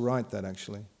love to write that,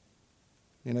 actually.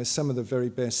 Some of the very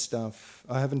best stuff.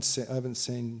 I haven't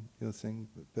seen your thing,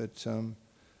 but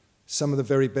some of the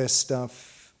very best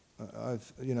stuff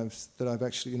that I've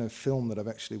actually film that I've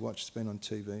actually watched has been on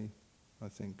TV. I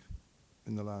think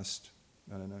in the last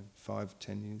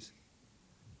 5-10 years.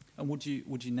 And would you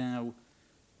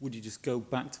just go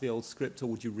back to the old script, or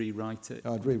would you rewrite it?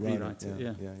 I'd rewrite it.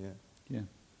 Yeah. Yeah.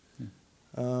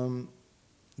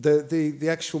 The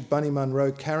actual Bunny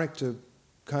Munro character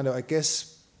kind of, I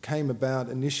guess, came about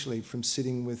initially from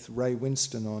sitting with Ray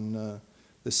Winston on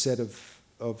the set of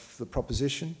The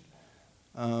Proposition,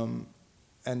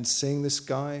 and seeing this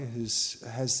guy who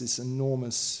has this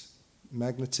enormous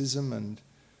magnetism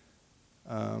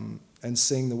and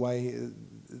seeing the way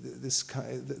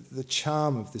the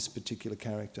charm of this particular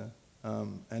character,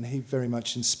 and he very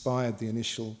much inspired the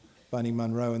initial Bunny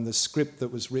Munro, and the script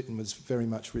that was written was very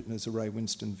much written as a Ray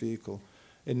Winston vehicle.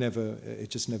 It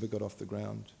just never got off the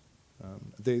ground.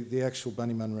 The actual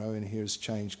Bunny Munro in here has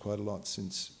changed quite a lot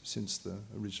since the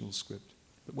original script.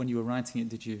 But when you were writing it,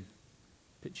 did you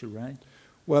picture Ray?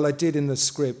 Well, I did in the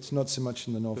script, not so much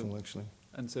in the novel, actually.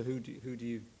 And so do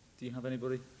you have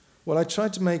anybody? Well, I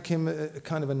tried to make him a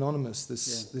kind of anonymous,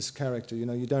 this character. You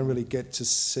know, you don't really get to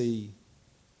see,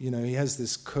 you know, he has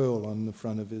this curl on the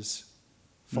front of his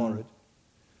forehead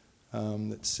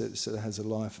that sort of has a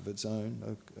life of its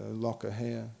own, a lock of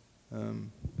hair.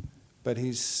 But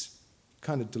he's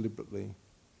kind of deliberately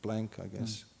blank, I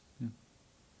guess. Yeah.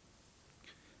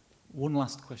 One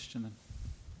last question then.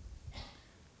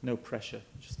 No pressure,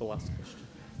 just the last question.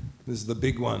 This is the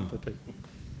big one.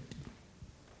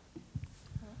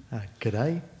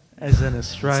 G'day. As an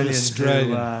Australian,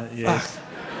 yes.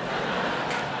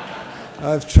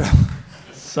 I've travelled.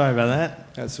 Sorry about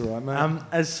that. That's all right, mate.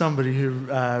 As somebody who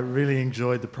really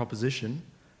enjoyed The Proposition,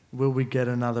 will we get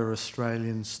another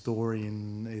Australian story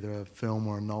in either a film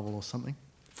or a novel or something?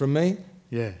 From me?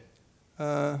 Yeah.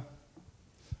 I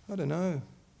don't know.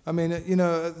 I mean, you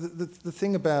know, the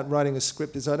thing about writing a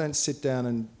script is I don't sit down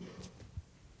and,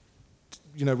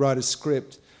 you know, write a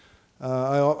script.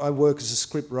 I work as a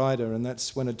script writer, and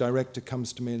that's when a director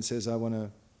comes to me and says,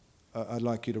 I'd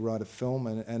like you to write a film,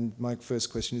 and my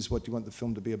first question is, what do you want the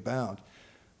film to be about?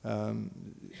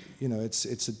 You know, it's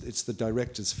the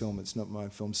director's film, it's not my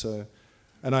film. So,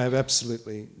 and I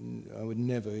would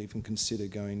never even consider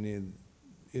going near,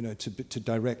 you know, to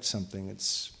direct something.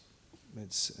 It's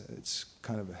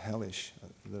kind of hellish,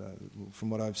 from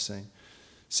what I've seen.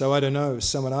 So I don't know. If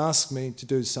someone asked me to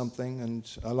do something, and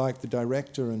I like the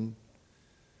director, and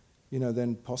you know,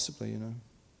 then possibly, you know,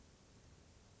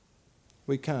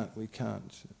 we can't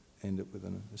end it with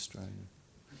an Australian.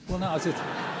 Well, no, I was going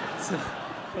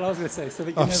to say, so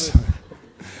that you I'm never... sorry.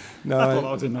 No, I thought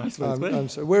that was a nice way. I'm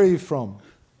sorry. Where are you from?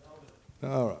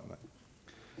 All right, mate.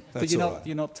 That's all right.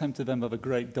 You're not tempted then by the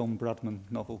great Don Bradman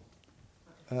novel?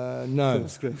 No.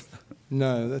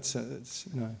 No, that's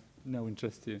no. No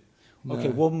interest to you. No. Okay,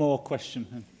 one more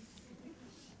question.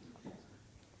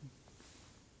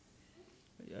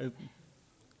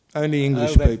 Only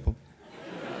English people.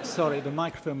 Sorry, the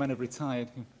microphone men have retired.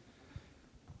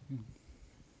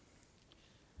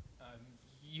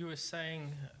 You were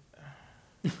saying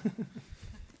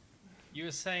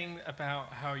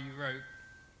about how you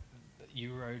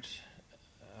wrote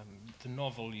the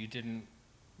novel. You didn't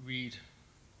read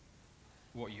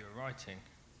what you were writing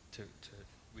to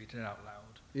read it out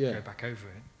loud. Yeah. Go back over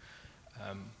it.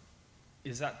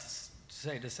 Is that to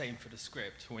say the same for the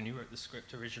script when you wrote the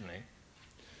script originally?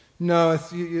 No, I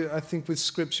think with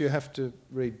scripts you have to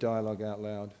read dialogue out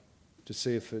loud to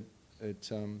see if it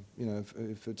you know,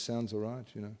 if it sounds all right,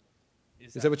 you know.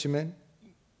 Is that what you meant?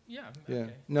 Yeah. Yeah.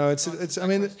 Okay. No, it's. I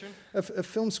mean, a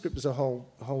film script is a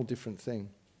whole different thing.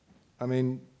 I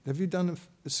mean, have you done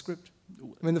a script?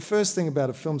 I mean, the first thing about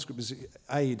a film script is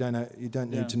you don't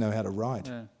need to know how to write.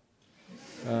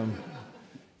 Yeah.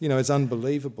 You know, it's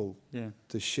unbelievable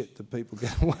the shit that people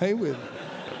get away with.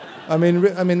 I mean,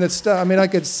 I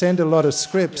get sent a lot of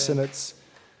scripts, and it's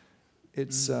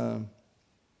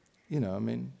you know, I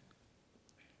mean,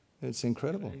 it's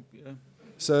incredible.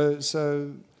 So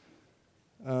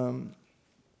yeah.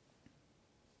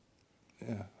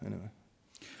 Anyway,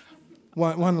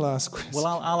 one last question. Well,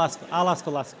 I'll ask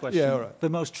the last question. Yeah, all right. The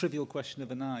most trivial question of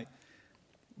the night: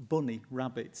 bunny,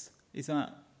 rabbits. Is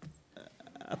that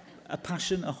a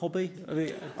passion, a hobby?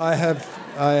 I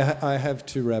have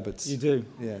 2 rabbits. You do?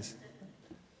 Yes.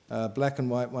 A black and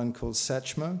white one called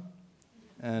Satchmo,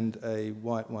 and a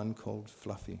white one called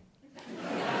Fluffy.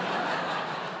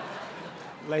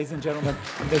 Ladies and gentlemen,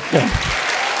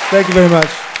 thank you very much.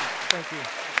 Thank you.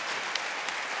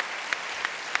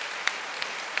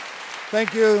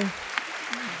 Thank you.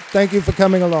 Thank you for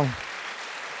coming along.